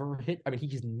never hit. I mean,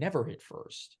 he's never hit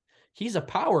first. He's a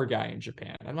power guy in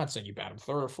Japan. I'm not saying you bat him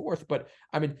 3rd or 4th, but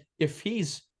I mean, if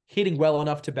he's hitting well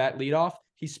enough to bat leadoff,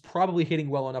 he's probably hitting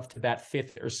well enough to bat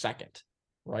 5th or 2nd,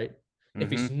 right? Mm-hmm.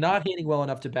 If he's not hitting well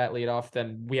enough to bat leadoff,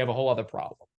 then we have a whole other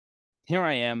problem. Here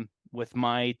I am with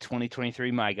my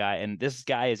 2023 my guy, and this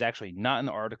guy is actually not in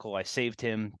the article. I saved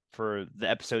him for the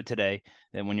episode today,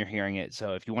 then when you're hearing it.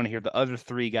 So if you want to hear the other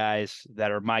 3 guys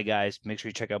that are my guys, make sure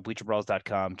you check out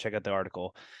bleacherbrawls.com. Check out the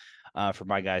article for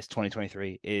my guys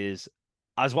 2023 is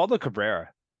Oswaldo Cabrera.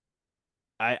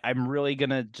 I'm really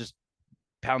gonna just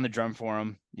pound the drum for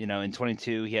him. In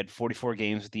 22 he had 44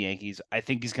 games with the Yankees. I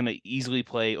think he's gonna easily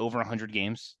play over 100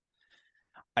 games.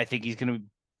 I think he's gonna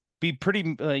be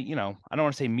pretty, I don't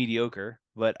want to say mediocre,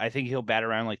 but I think he'll bat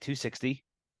around like 260,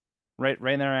 right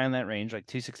there around that range, like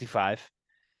 265,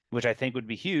 which I think would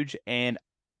be huge. And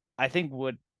I think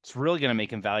what's really going to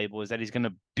make him valuable is that he's going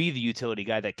to be the utility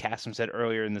guy that Cassim said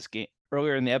earlier in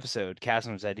the episode.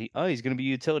 Cassim said he's going to be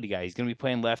a utility guy. He's going to be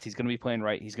playing left. He's going to be playing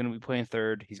right. He's going to be playing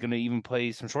third. He's going to even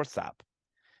play some shortstop.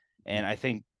 And I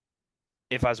think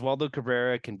if Oswaldo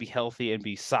Cabrera can be healthy and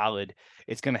be solid,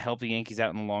 it's going to help the Yankees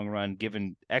out in the long run,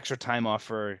 given extra time off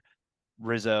for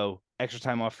Rizzo, extra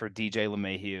time off for DJ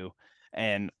LeMahieu.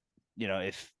 And,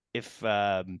 if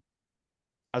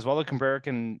Oswaldo Cabrera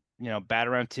can, bat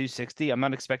around 260, I'm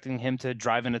not expecting him to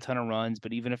drive in a ton of runs,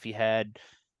 but even if he had,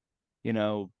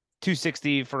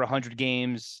 260 for 100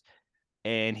 games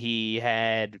and he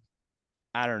had,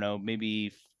 I don't know,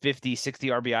 maybe 50, 60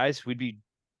 RBIs, we'd be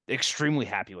extremely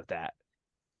happy with that.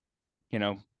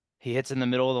 He hits in the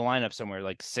middle of the lineup somewhere,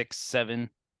 like 6, 7,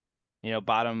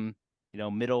 bottom,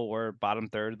 middle or bottom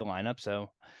third of the lineup. So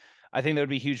I think that would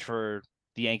be huge for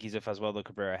the Yankees if Oswaldo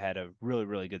Cabrera had a really,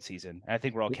 really good season. And I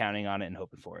think we're all counting on it and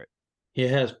hoping for it. He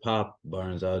has pop,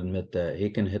 Barnes. I'll admit that. He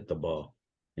can hit the ball.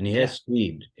 And he has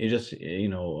speed. He just,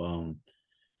 I'd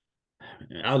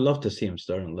love to see him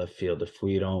start in left field if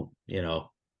we don't,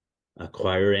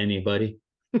 acquire anybody.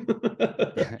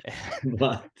 But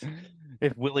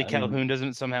if Willie Calhoun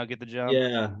doesn't somehow get the job.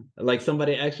 Yeah. Like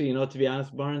somebody actually, to be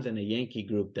honest, Barnes, in a Yankee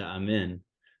group that I'm in,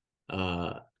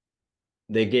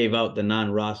 they gave out the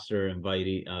non-roster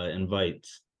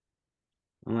invites.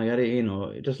 I'm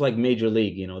like, just like Major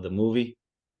League, the movie.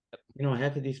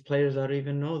 Half of these players I don't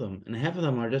even know them, and half of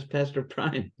them are just past their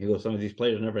prime. Some of these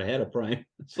players never had a prime.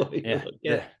 So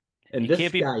and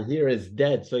this guy here is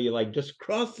dead. So you just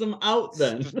cross them out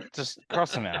then. Just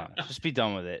cross them out. Just be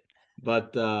done with it.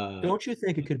 But don't you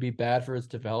think it could be bad for his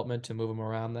development to move him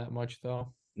around that much,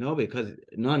 though? No,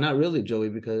 not really, Joey.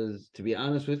 Because to be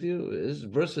honest with you, his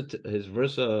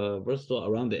versatile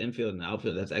around the infield and the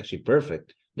outfield, that's actually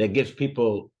perfect. That gives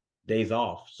people days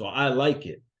off, so I like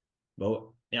it. But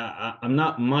yeah, I'm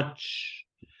not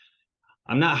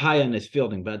high on his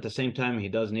fielding, but at the same time, he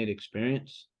does need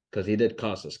experience because he did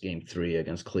cost us Game 3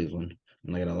 against Cleveland.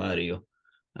 I'm not gonna lie to you,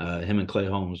 him and Clay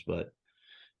Holmes, but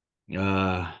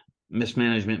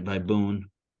mismanagement by Boone.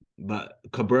 But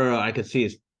Cabrera, I could see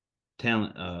his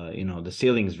talent. The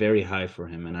ceiling is very high for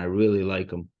him, and I really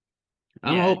like him.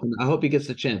 I hope he gets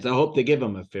a chance. I hope they give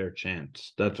him a fair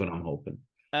chance. That's what I'm hoping.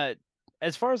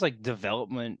 As far as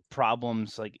development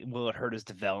problems, will it hurt his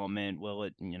development? Will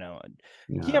it,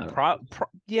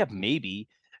 yeah, maybe.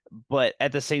 But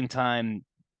at the same time,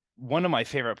 one of my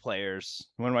favorite players,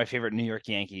 one of my favorite New York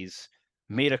Yankees,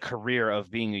 made a career of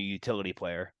being a utility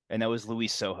player, and that was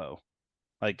Luis Sojo.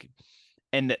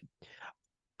 And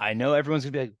I know everyone's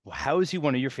gonna be like, well, how is he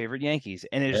one of your favorite Yankees?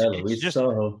 And Yeah, Luis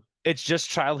Soho. it's just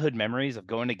childhood memories of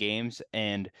going to games.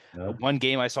 And Yeah. one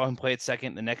game I saw him play at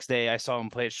second. The next day I saw him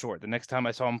play at short. The next time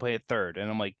I saw him play at third. And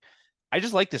I'm like, I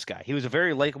just like this guy. He was a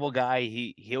very likable guy.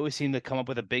 He always seemed to come up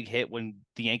with a big hit when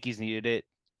the Yankees needed it.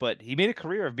 But he made a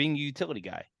career of being a utility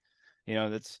guy.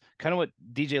 That's kind of what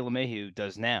DJ LeMahieu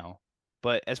does now.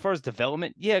 But as far as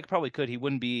development, yeah, it probably could. He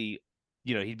wouldn't be,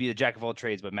 he'd be the jack of all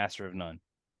trades, but master of none.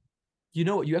 You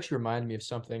know what? You actually reminded me of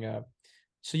something.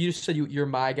 So you said your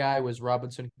my guy was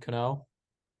Robinson Cano.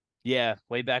 Yeah,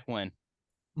 way back when.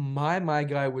 My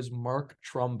guy was Mark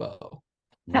Trumbo.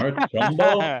 Mark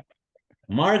Trumbo.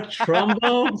 Mark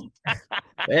Trumbo.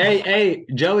 Hey,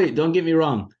 Joey, don't get me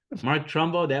wrong. Mark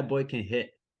Trumbo, that boy can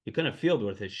hit. He couldn't field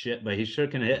worth his shit, but he sure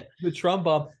can hit. The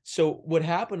Trumbo. So what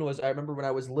happened was, I remember when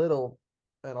I was little,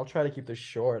 and I'll try to keep this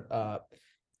short.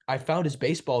 I found his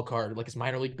baseball card, like his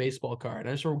minor league baseball card. And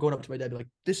I just remember going up to my dad and be like,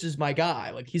 this is my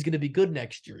guy. Like, he's gonna be good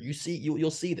next year.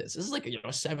 You'll see this. This is like a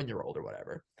 7-year-old or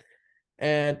whatever.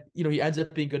 And he ends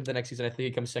up being good the next season. I think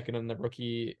he comes second in the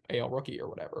rookie AL rookie or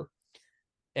whatever.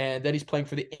 And then he's playing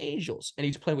for the Angels and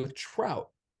he's playing with Trout.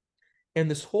 And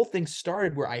this whole thing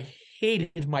started where I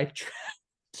hated Mike Trout.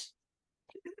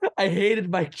 I hated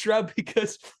Mike Trout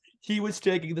because he was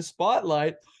taking the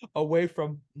spotlight away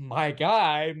from my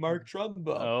guy, Mark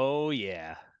Trumbo. Oh,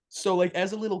 yeah. So, like,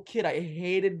 as a little kid, I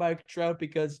hated Mike Trout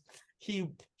because he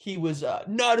was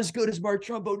not as good as Mark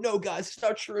Trumbo. No, guys, it's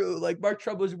not true. Like, Mark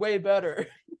Trumbo was way better.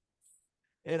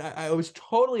 And I was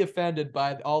totally offended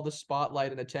by all the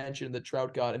spotlight and attention that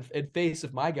Trout got in face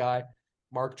of my guy,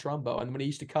 Mark Trumbo. And when he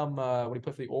used to come, when he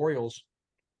played for the Orioles,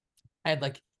 he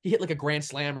hit like a grand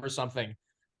slam or something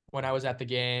when I was at the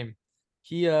game.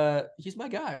 He's my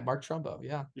guy, Mark Trumbo.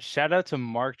 Yeah. Shout out to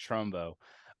Mark Trumbo.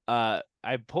 I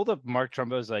pulled up Mark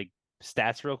Trumbo's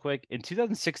stats real quick. In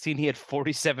 2016, he had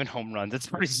 47 home runs. That's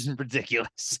pretty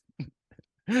ridiculous.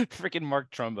 Freaking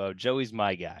Mark Trumbo. Joey's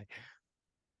my guy.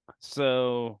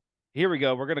 So here we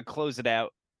go. We're gonna close it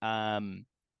out.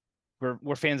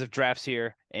 We're fans of drafts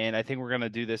here, and I think we're gonna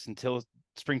do this until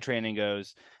spring training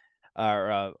goes,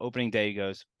 or opening day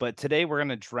goes. But today we're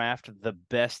gonna draft the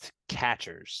best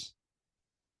catchers.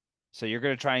 So you're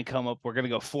gonna try and come up. We're gonna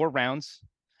go 4 rounds,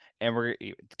 and we're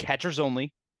catchers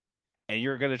only. And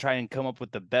you're gonna try and come up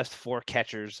with the best 4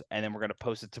 catchers, and then we're gonna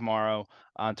post it tomorrow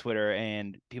on Twitter,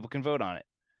 and people can vote on it.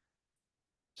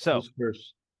 So who's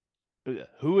first?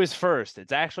 Who is first?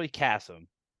 It's actually Cassim.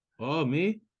 Oh,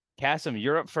 me? Cassim,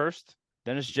 you're up first.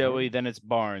 Then it's Joey. Then it's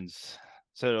Barnes.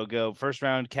 So it'll go first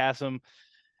round, Cassim,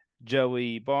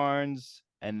 Joey, Barnes,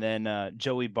 and then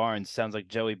Joey Barnes sounds like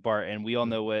Joey Bart, and we all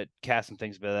know what Cassim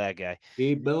thinks about that guy.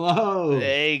 He below.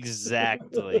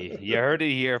 Exactly. You heard it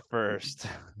here first.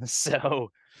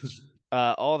 So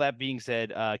all that being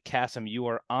said, Cassim, you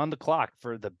are on the clock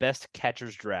for the best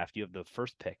catchers draft. You have the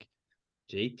first pick.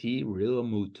 JT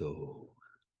Realmuto.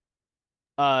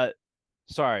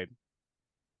 Sorry.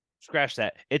 Scratch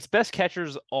that. It's best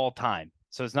catchers all time.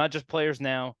 So it's not just players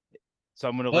now. So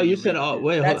I'm gonna. Oh, you said, oh,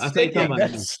 wait, hold on. I thought you talking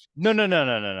about.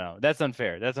 No. That's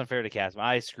unfair. That's unfair to Cassim.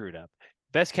 I screwed up.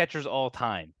 Best catchers all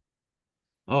time.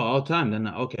 Oh, all time. Then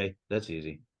okay, that's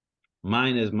easy.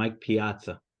 Mine is Mike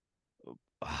Piazza.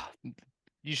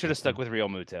 You should have stuck with Real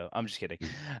Muto. I'm just kidding.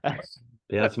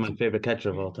 Piazza's my favorite catcher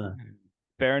of all time.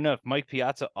 Fair enough. Mike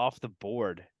Piazza off the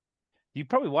board. You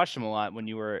probably watched him a lot when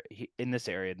you were in this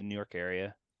area, the New York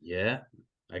area. Yeah,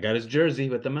 I got his jersey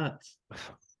with the Mets.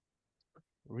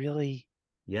 Really?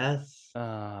 Yes.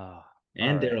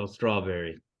 And Darryl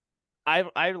Strawberry.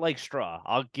 I like Straw.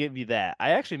 I'll give you that.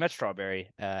 I actually met Strawberry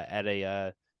at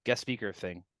a guest speaker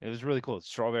thing. It was really cool.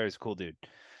 Strawberry's a cool dude.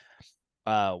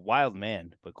 Wild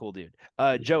man, but cool dude.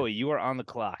 Joey, you are on the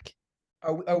clock.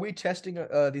 Are we testing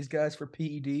these guys for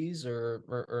PEDs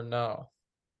or no?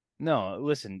 No,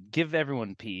 listen, give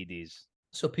everyone PEDs.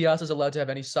 So Piazza's allowed to have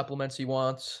any supplements he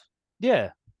wants.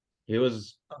 Yeah. He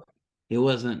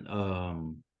wasn't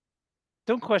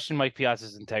Don't question Mike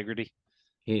Piazza's integrity.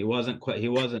 He wasn't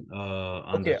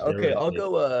on Okay, the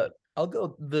I'll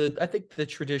go I think the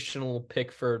traditional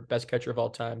pick for best catcher of all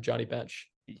time, Johnny Bench.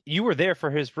 You were there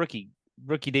for his rookie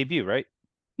debut, right?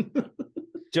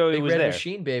 Joey Big was red there.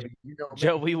 Machine, baby.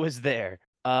 Joey was there.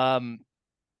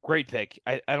 Great pick.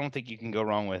 I don't think you can go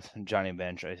wrong with Johnny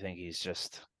Bench. I think he's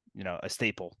just, a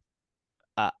staple.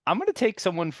 I'm going to take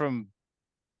someone from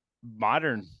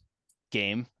modern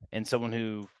game and someone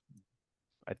who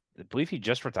I believe he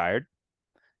just retired.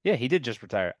 Yeah, he did just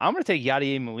retire. I'm going to take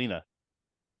Yadier Molina.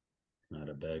 Not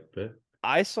a bad pick.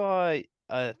 I saw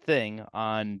a thing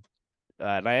on,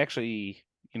 and I actually,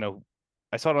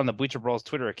 I saw it on the Bleacher Brawls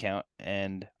Twitter account,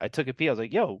 and I took a peek. I was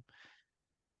like, yo,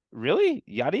 Really?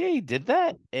 Yadier did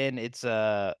that? And it's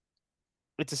a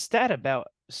stat about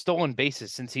stolen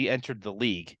bases since he entered the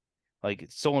league. Like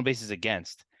stolen bases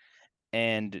against.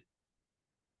 And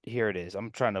here it is.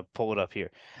 I'm trying to pull it up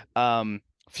here.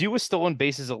 Fewest stolen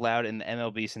bases allowed in the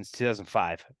MLB since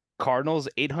 2005. Cardinals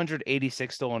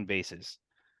 886 stolen bases.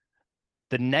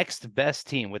 The next best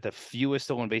team with the fewest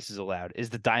stolen bases allowed is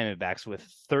the Diamondbacks with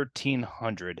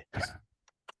 1,300.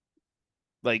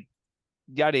 Like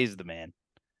Yadi is the man.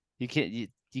 You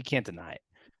can't deny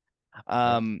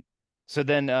it. So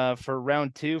then for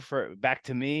round 2, for back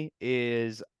to me,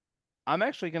 is I'm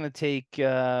actually gonna take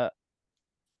I'm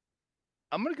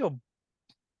gonna go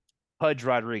Pudge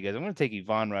Rodriguez. I'm gonna take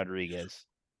Ivan Rodriguez,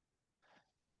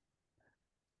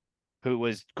 who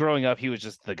was growing up, he was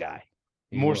just the guy.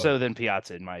 He More was. so than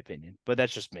Piazza, in my opinion. But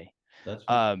that's just me. That's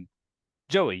fine.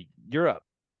 Joey, you're up.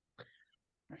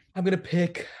 I'm gonna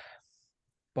pick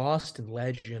Boston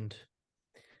legend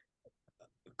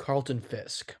Carlton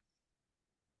Fisk.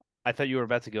 I thought you were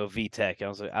about to go VTech. I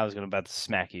was about to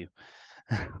smack you.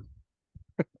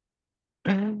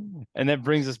 And that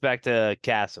brings us back to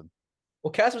Cassim.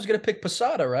 Well, Cass was gonna pick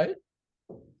Posada, right?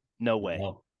 No way.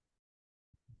 No.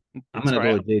 I'm It's gonna all go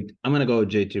right. with I'm gonna go with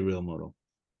JT Realmoto.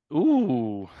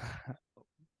 Ooh.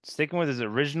 Sticking with his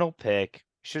original pick.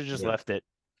 Should have just Yeah. left it.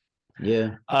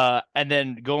 Yeah. And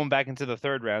then going back into the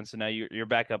third round. So now you're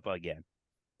back up again.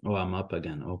 Oh, I'm up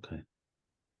again. Okay.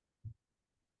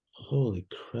 Holy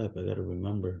crap! I gotta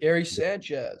remember. Gary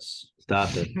Sanchez. Stop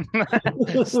it.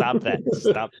 Stop that.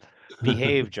 Stop.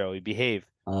 Behave, Joey. Behave.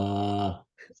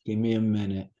 Give me a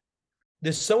minute.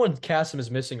 There's someone Cassim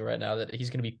is missing right now that he's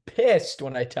gonna be pissed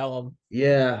when I tell him.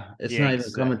 Yeah, it's Yeah, not even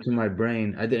exactly. coming to my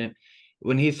brain. I didn't.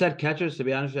 When he said catchers, to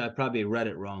be honest with you, I probably read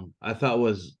it wrong. I thought it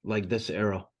was like this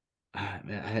era.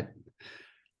 Man, I had.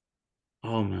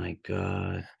 Oh my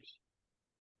god.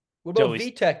 What about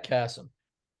Joey- VTech Cassim?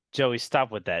 Joey,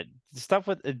 stop with that. Stop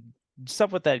with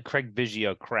that Craig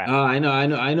Biggio crap. Oh, I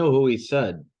know who he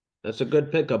said. That's a good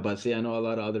pickup, but see, I know a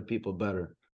lot of other people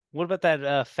better. What about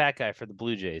that fat guy for the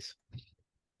Blue Jays?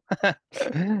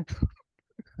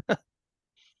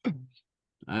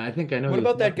 I think I know. What he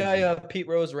was about that talking guy about Pete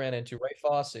Rose ran into, Ray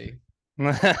Fosse?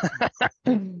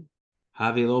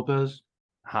 Javi Lopez.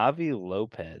 Javi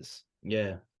Lopez.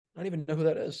 Yeah, I don't even know who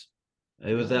that is.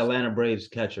 it was the Atlanta Braves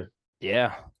catcher.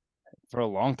 Yeah, for a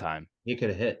long time. He could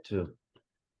have hit too.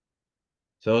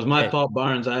 So it was my fault,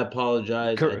 Barnes. I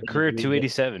apologize. Career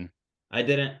 287. I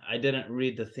didn't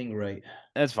read the thing right.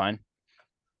 That's fine.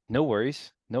 No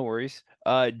worries. No worries.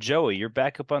 Joey, you're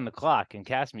back up on the clock, and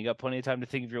Cassim, you got plenty of time to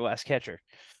think of your last catcher.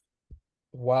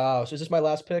 Wow. So is this my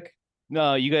last pick?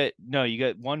 No, you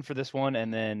got one for this one,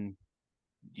 and then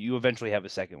you eventually have a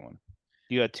second one.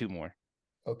 You got 2 more.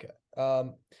 Okay.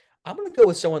 I'm gonna go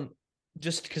with someone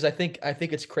just because I think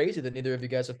it's crazy that neither of you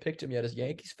guys have picked him yet as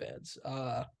Yankees fans.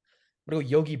 I'm gonna go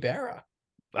Yogi Berra.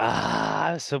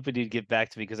 I was hoping you'd get back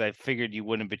to me because I figured you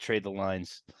wouldn't betray the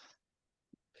lines.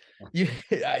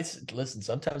 Listen.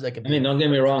 Sometimes I can. I mean, don't get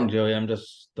me wrong, Joey. I'm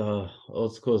just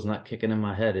old school is not kicking in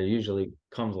my head. It usually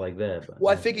comes like that. But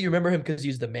Well, I figure you remember him because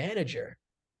he's the manager.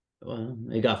 well,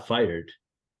 he got fired.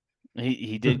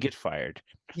 He did get fired.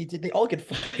 He did. They all get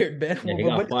fired, man. Yeah, he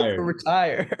when got did they fired.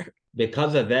 retire?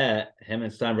 Because of that, him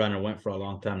and Steinbrenner went for a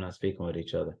long time not speaking with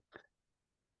each other.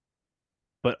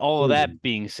 But all of that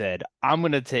being said, I'm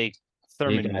gonna take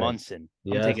Thurman got it. Munson.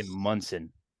 I'm Yes. taking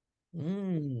Munson.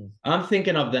 I'm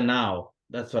thinking of the now.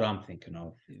 That's what I'm thinking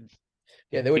of.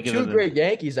 Yeah, there were Thinking 2 of the- great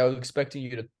Yankees. I was expecting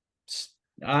you to.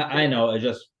 I know. It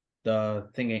just the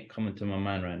thing ain't coming to my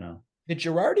mind right now. Did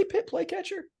Girardi play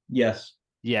catcher? Yes,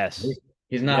 Yes.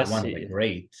 he's not Yes, one of he the is.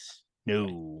 greats.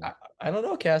 No. I don't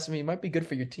know, Casimir. He might be good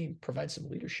for your team. Provide some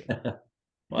leadership.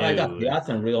 Well, I got Dude.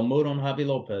 Piazza and Real Mood on Javi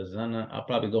Lopez, and I'll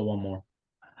probably go one more.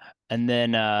 And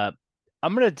then I'm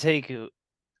gonna take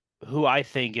who I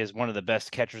think is one of the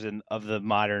best catchers of the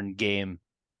modern game.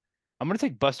 I'm gonna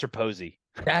take Buster Posey.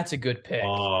 That's a good pick.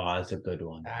 Oh, that's a good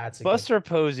one. That's a Buster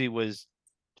Posey was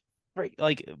great.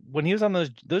 Like when he was on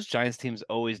those Giants teams,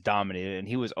 always dominated, and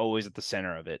he was always at the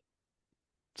center of it.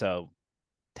 So,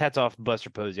 hats off Buster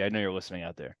Posey. I know you're listening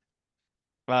out there.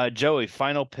 Joey,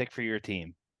 final pick for your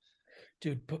team.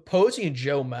 Dude, Posey and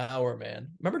Joe Mauer, man.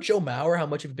 Remember Joe Mauer? How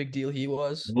much of a big deal he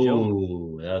was?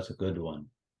 Ooh, that's a good one.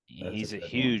 That's He's a a good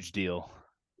huge deal.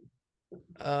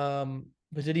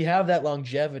 But did he have that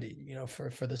longevity?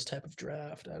 For this type of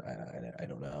draft, I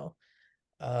don't know.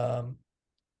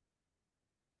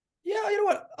 Yeah, you know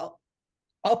what?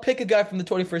 I'll pick a guy from the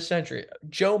 21st century,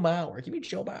 Joe Mauer. Give me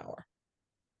Joe Mauer.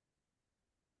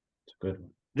 It's a good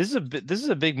one. This is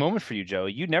a big moment for you,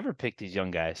 Joey. You never pick these young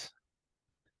guys.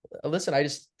 Listen, I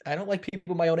just I don't like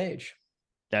people my own age.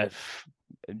 That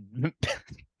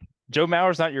Joe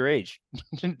Mauer's not your age.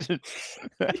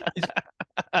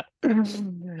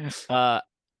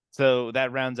 So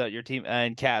that rounds out your team.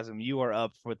 And Chasm, you are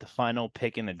up with the final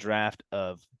pick in the draft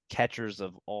of catchers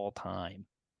of all time.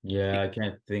 Yeah, I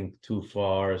can't think too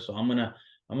far, so I'm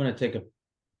gonna take a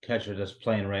catcher that's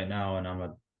playing right now,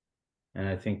 and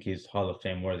I think he's Hall of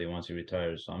Fame worthy once he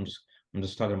retires. So I'm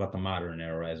just talking about the modern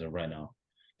era as of right now.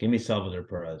 Give me Salvador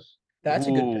Perez. That's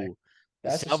a good pick. Ooh,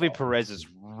 That's a Salvi solid Perez is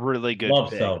really good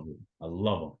Love pick. Salvi. I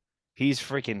love him. He's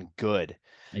freaking good.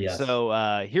 Yes. So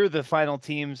here are the final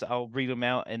teams. I'll read them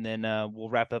out, and then we'll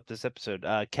wrap up this episode.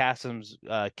 Casim's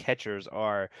catchers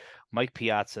are Mike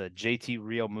Piazza, JT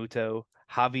Realmuto,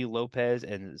 Javi Lopez,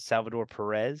 and Salvador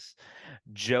Perez.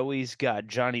 Joey's got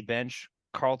Johnny Bench,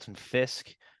 Carlton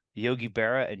Fisk, Yogi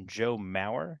Berra, and Joe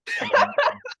Mauer.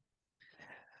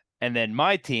 And then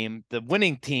my team, the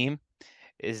winning team,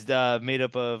 is made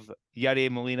up of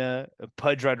Yadier Molina,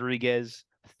 Pudge Rodriguez,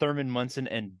 Thurman Munson,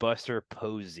 and Buster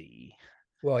Posey.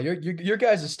 Well, your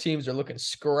guys' teams are looking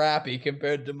scrappy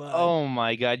compared to mine. Oh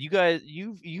my God, you guys,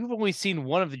 you've only seen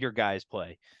one of your guys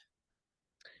play.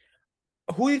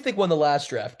 Who do you think won the last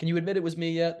draft? Can you admit it was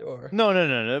me yet? Or No,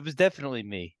 it was definitely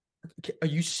me. are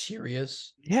you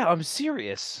serious? Yeah, I'm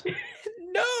serious.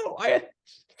 No, I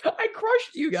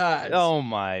crushed you guys. Oh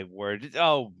my word.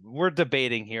 Oh, we're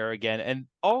debating here again. And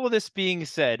all of this being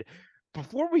said,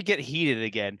 before we get heated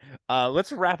again,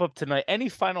 let's wrap up tonight. Any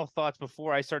final thoughts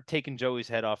before I start taking Joey's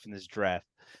head off in this draft?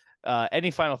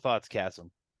 Any final thoughts,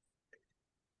 Cassim?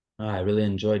 I really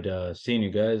enjoyed seeing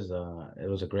you guys. It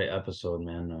was a great episode,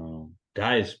 man.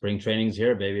 Guys, spring training's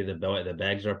here, baby. The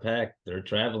bags are packed. They're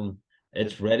traveling.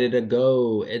 It's ready to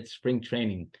go. It's spring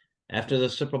training. After the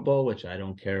Super Bowl, which I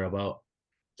don't care about.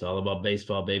 It's all about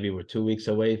baseball, baby. We're 2 weeks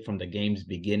away from the game's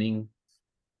beginning.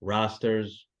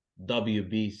 Rosters,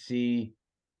 WBC.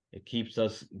 It keeps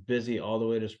us busy all the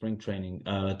way to spring training,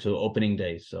 to opening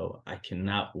day. So I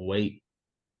cannot wait.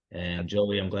 And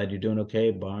Joey, I'm glad you're doing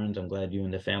okay. Barnes, I'm glad you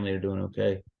and the family are doing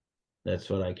okay. That's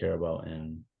what I care about.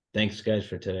 And thanks, guys,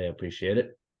 for today. I appreciate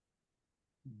it.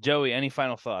 Joey, any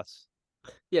final thoughts?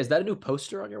 Yeah, is that a new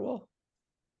poster on your wall?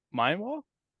 Mine wall?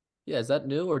 Yeah, is that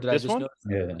new or did This I just one? know?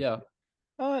 Yeah.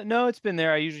 Yeah. No, it's been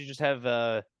there. I usually just have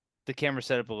the camera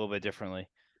set up a little bit differently.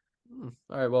 All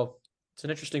right. Well, it's an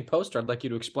interesting poster. I'd like you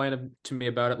to explain to me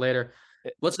about it later.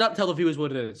 Let's not tell the viewers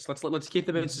what it is. Let's keep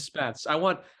them in suspense. I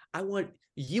want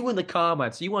you in the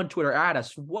comments. You on Twitter, at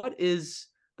us. What is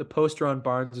the poster on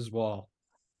Barnes's wall?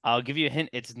 I'll give you a hint.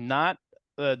 It's not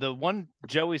the one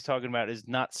Joey's talking about is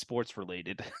not sports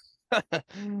related.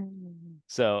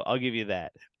 So I'll give you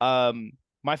that.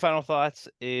 My final thoughts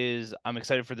is I'm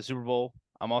excited for the Super Bowl.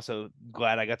 I'm also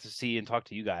glad I got to see and talk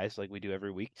to you guys like we do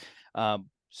every week.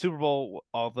 Super Bowl,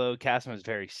 although Cassim is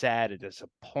very sad and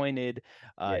disappointed,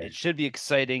 it should be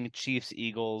exciting. Chiefs,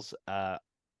 Eagles.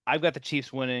 I've got the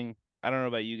Chiefs winning. I don't know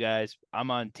about you guys. I'm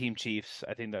on Team Chiefs.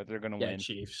 I think that they're going to win.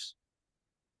 Chiefs.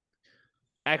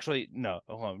 Actually, no.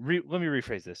 Hold on. Let me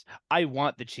rephrase this. I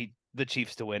want the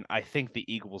Chiefs to win. I think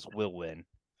the Eagles will win.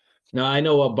 Now I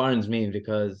know what Barnes means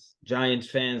because Giants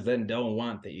fans then don't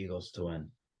want the Eagles to win.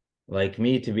 Like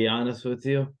me, to be honest with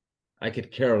you, I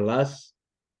could care less.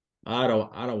 I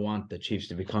don't want the Chiefs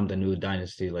to become the new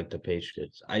dynasty like the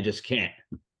Patriots. I just can't.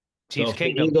 Chiefs So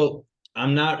can't the go. Eagles,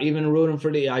 I'm not even rooting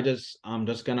for I'm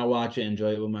just gonna watch it,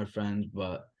 enjoy it with my friends,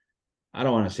 but I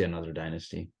don't want to see another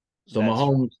dynasty. So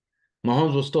Mahomes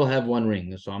will still have one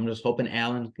ring. So I'm just hoping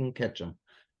Allen can catch him.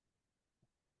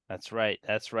 That's right.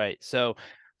 So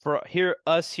for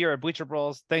us here at Bleacher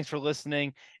Brawls, thanks for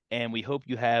listening, and we hope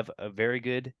you have a very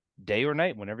good day or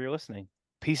night whenever you're listening.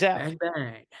 Peace out. Bang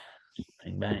bang.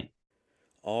 Bang bang.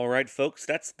 All right, folks,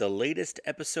 that's the latest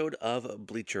episode of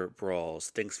Bleacher Brawls.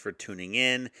 Thanks for tuning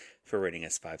in, for rating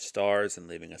us 5 stars, and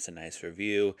leaving us a nice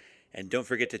review. And don't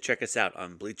forget to check us out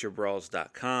on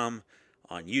BleacherBrawls.com,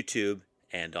 on YouTube,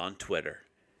 and on Twitter.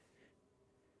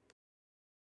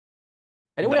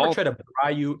 Anyone ever try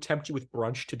to tempt you with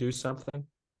brunch to do something?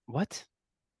 What?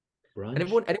 Brunch?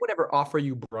 Anyone ever offer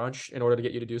you brunch in order to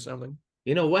get you to do something?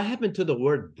 You know, what happened to the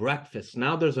word breakfast?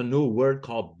 Now there's a new word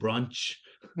called brunch.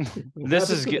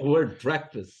 This is the word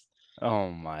breakfast.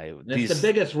 Oh my! It's the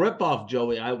biggest ripoff,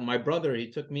 Joey. My brother, he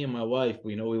took me and my wife.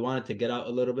 We wanted to get out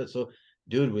a little bit. So,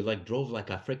 dude, we drove like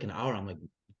a freaking hour. I'm like,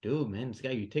 dude, man, this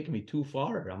guy, you're taking me too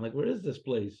far. I'm like, where is this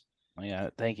place? Oh, yeah,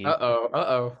 thank you.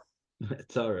 Uh-oh.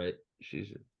 It's all right.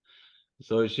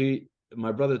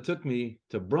 My brother took me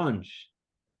to brunch.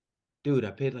 Dude,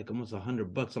 I paid like almost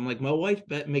 $100. I'm like, my wife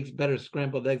makes better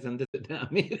scrambled eggs than this.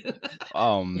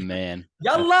 Oh man.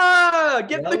 Yalla!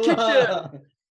 Get in the kitchen.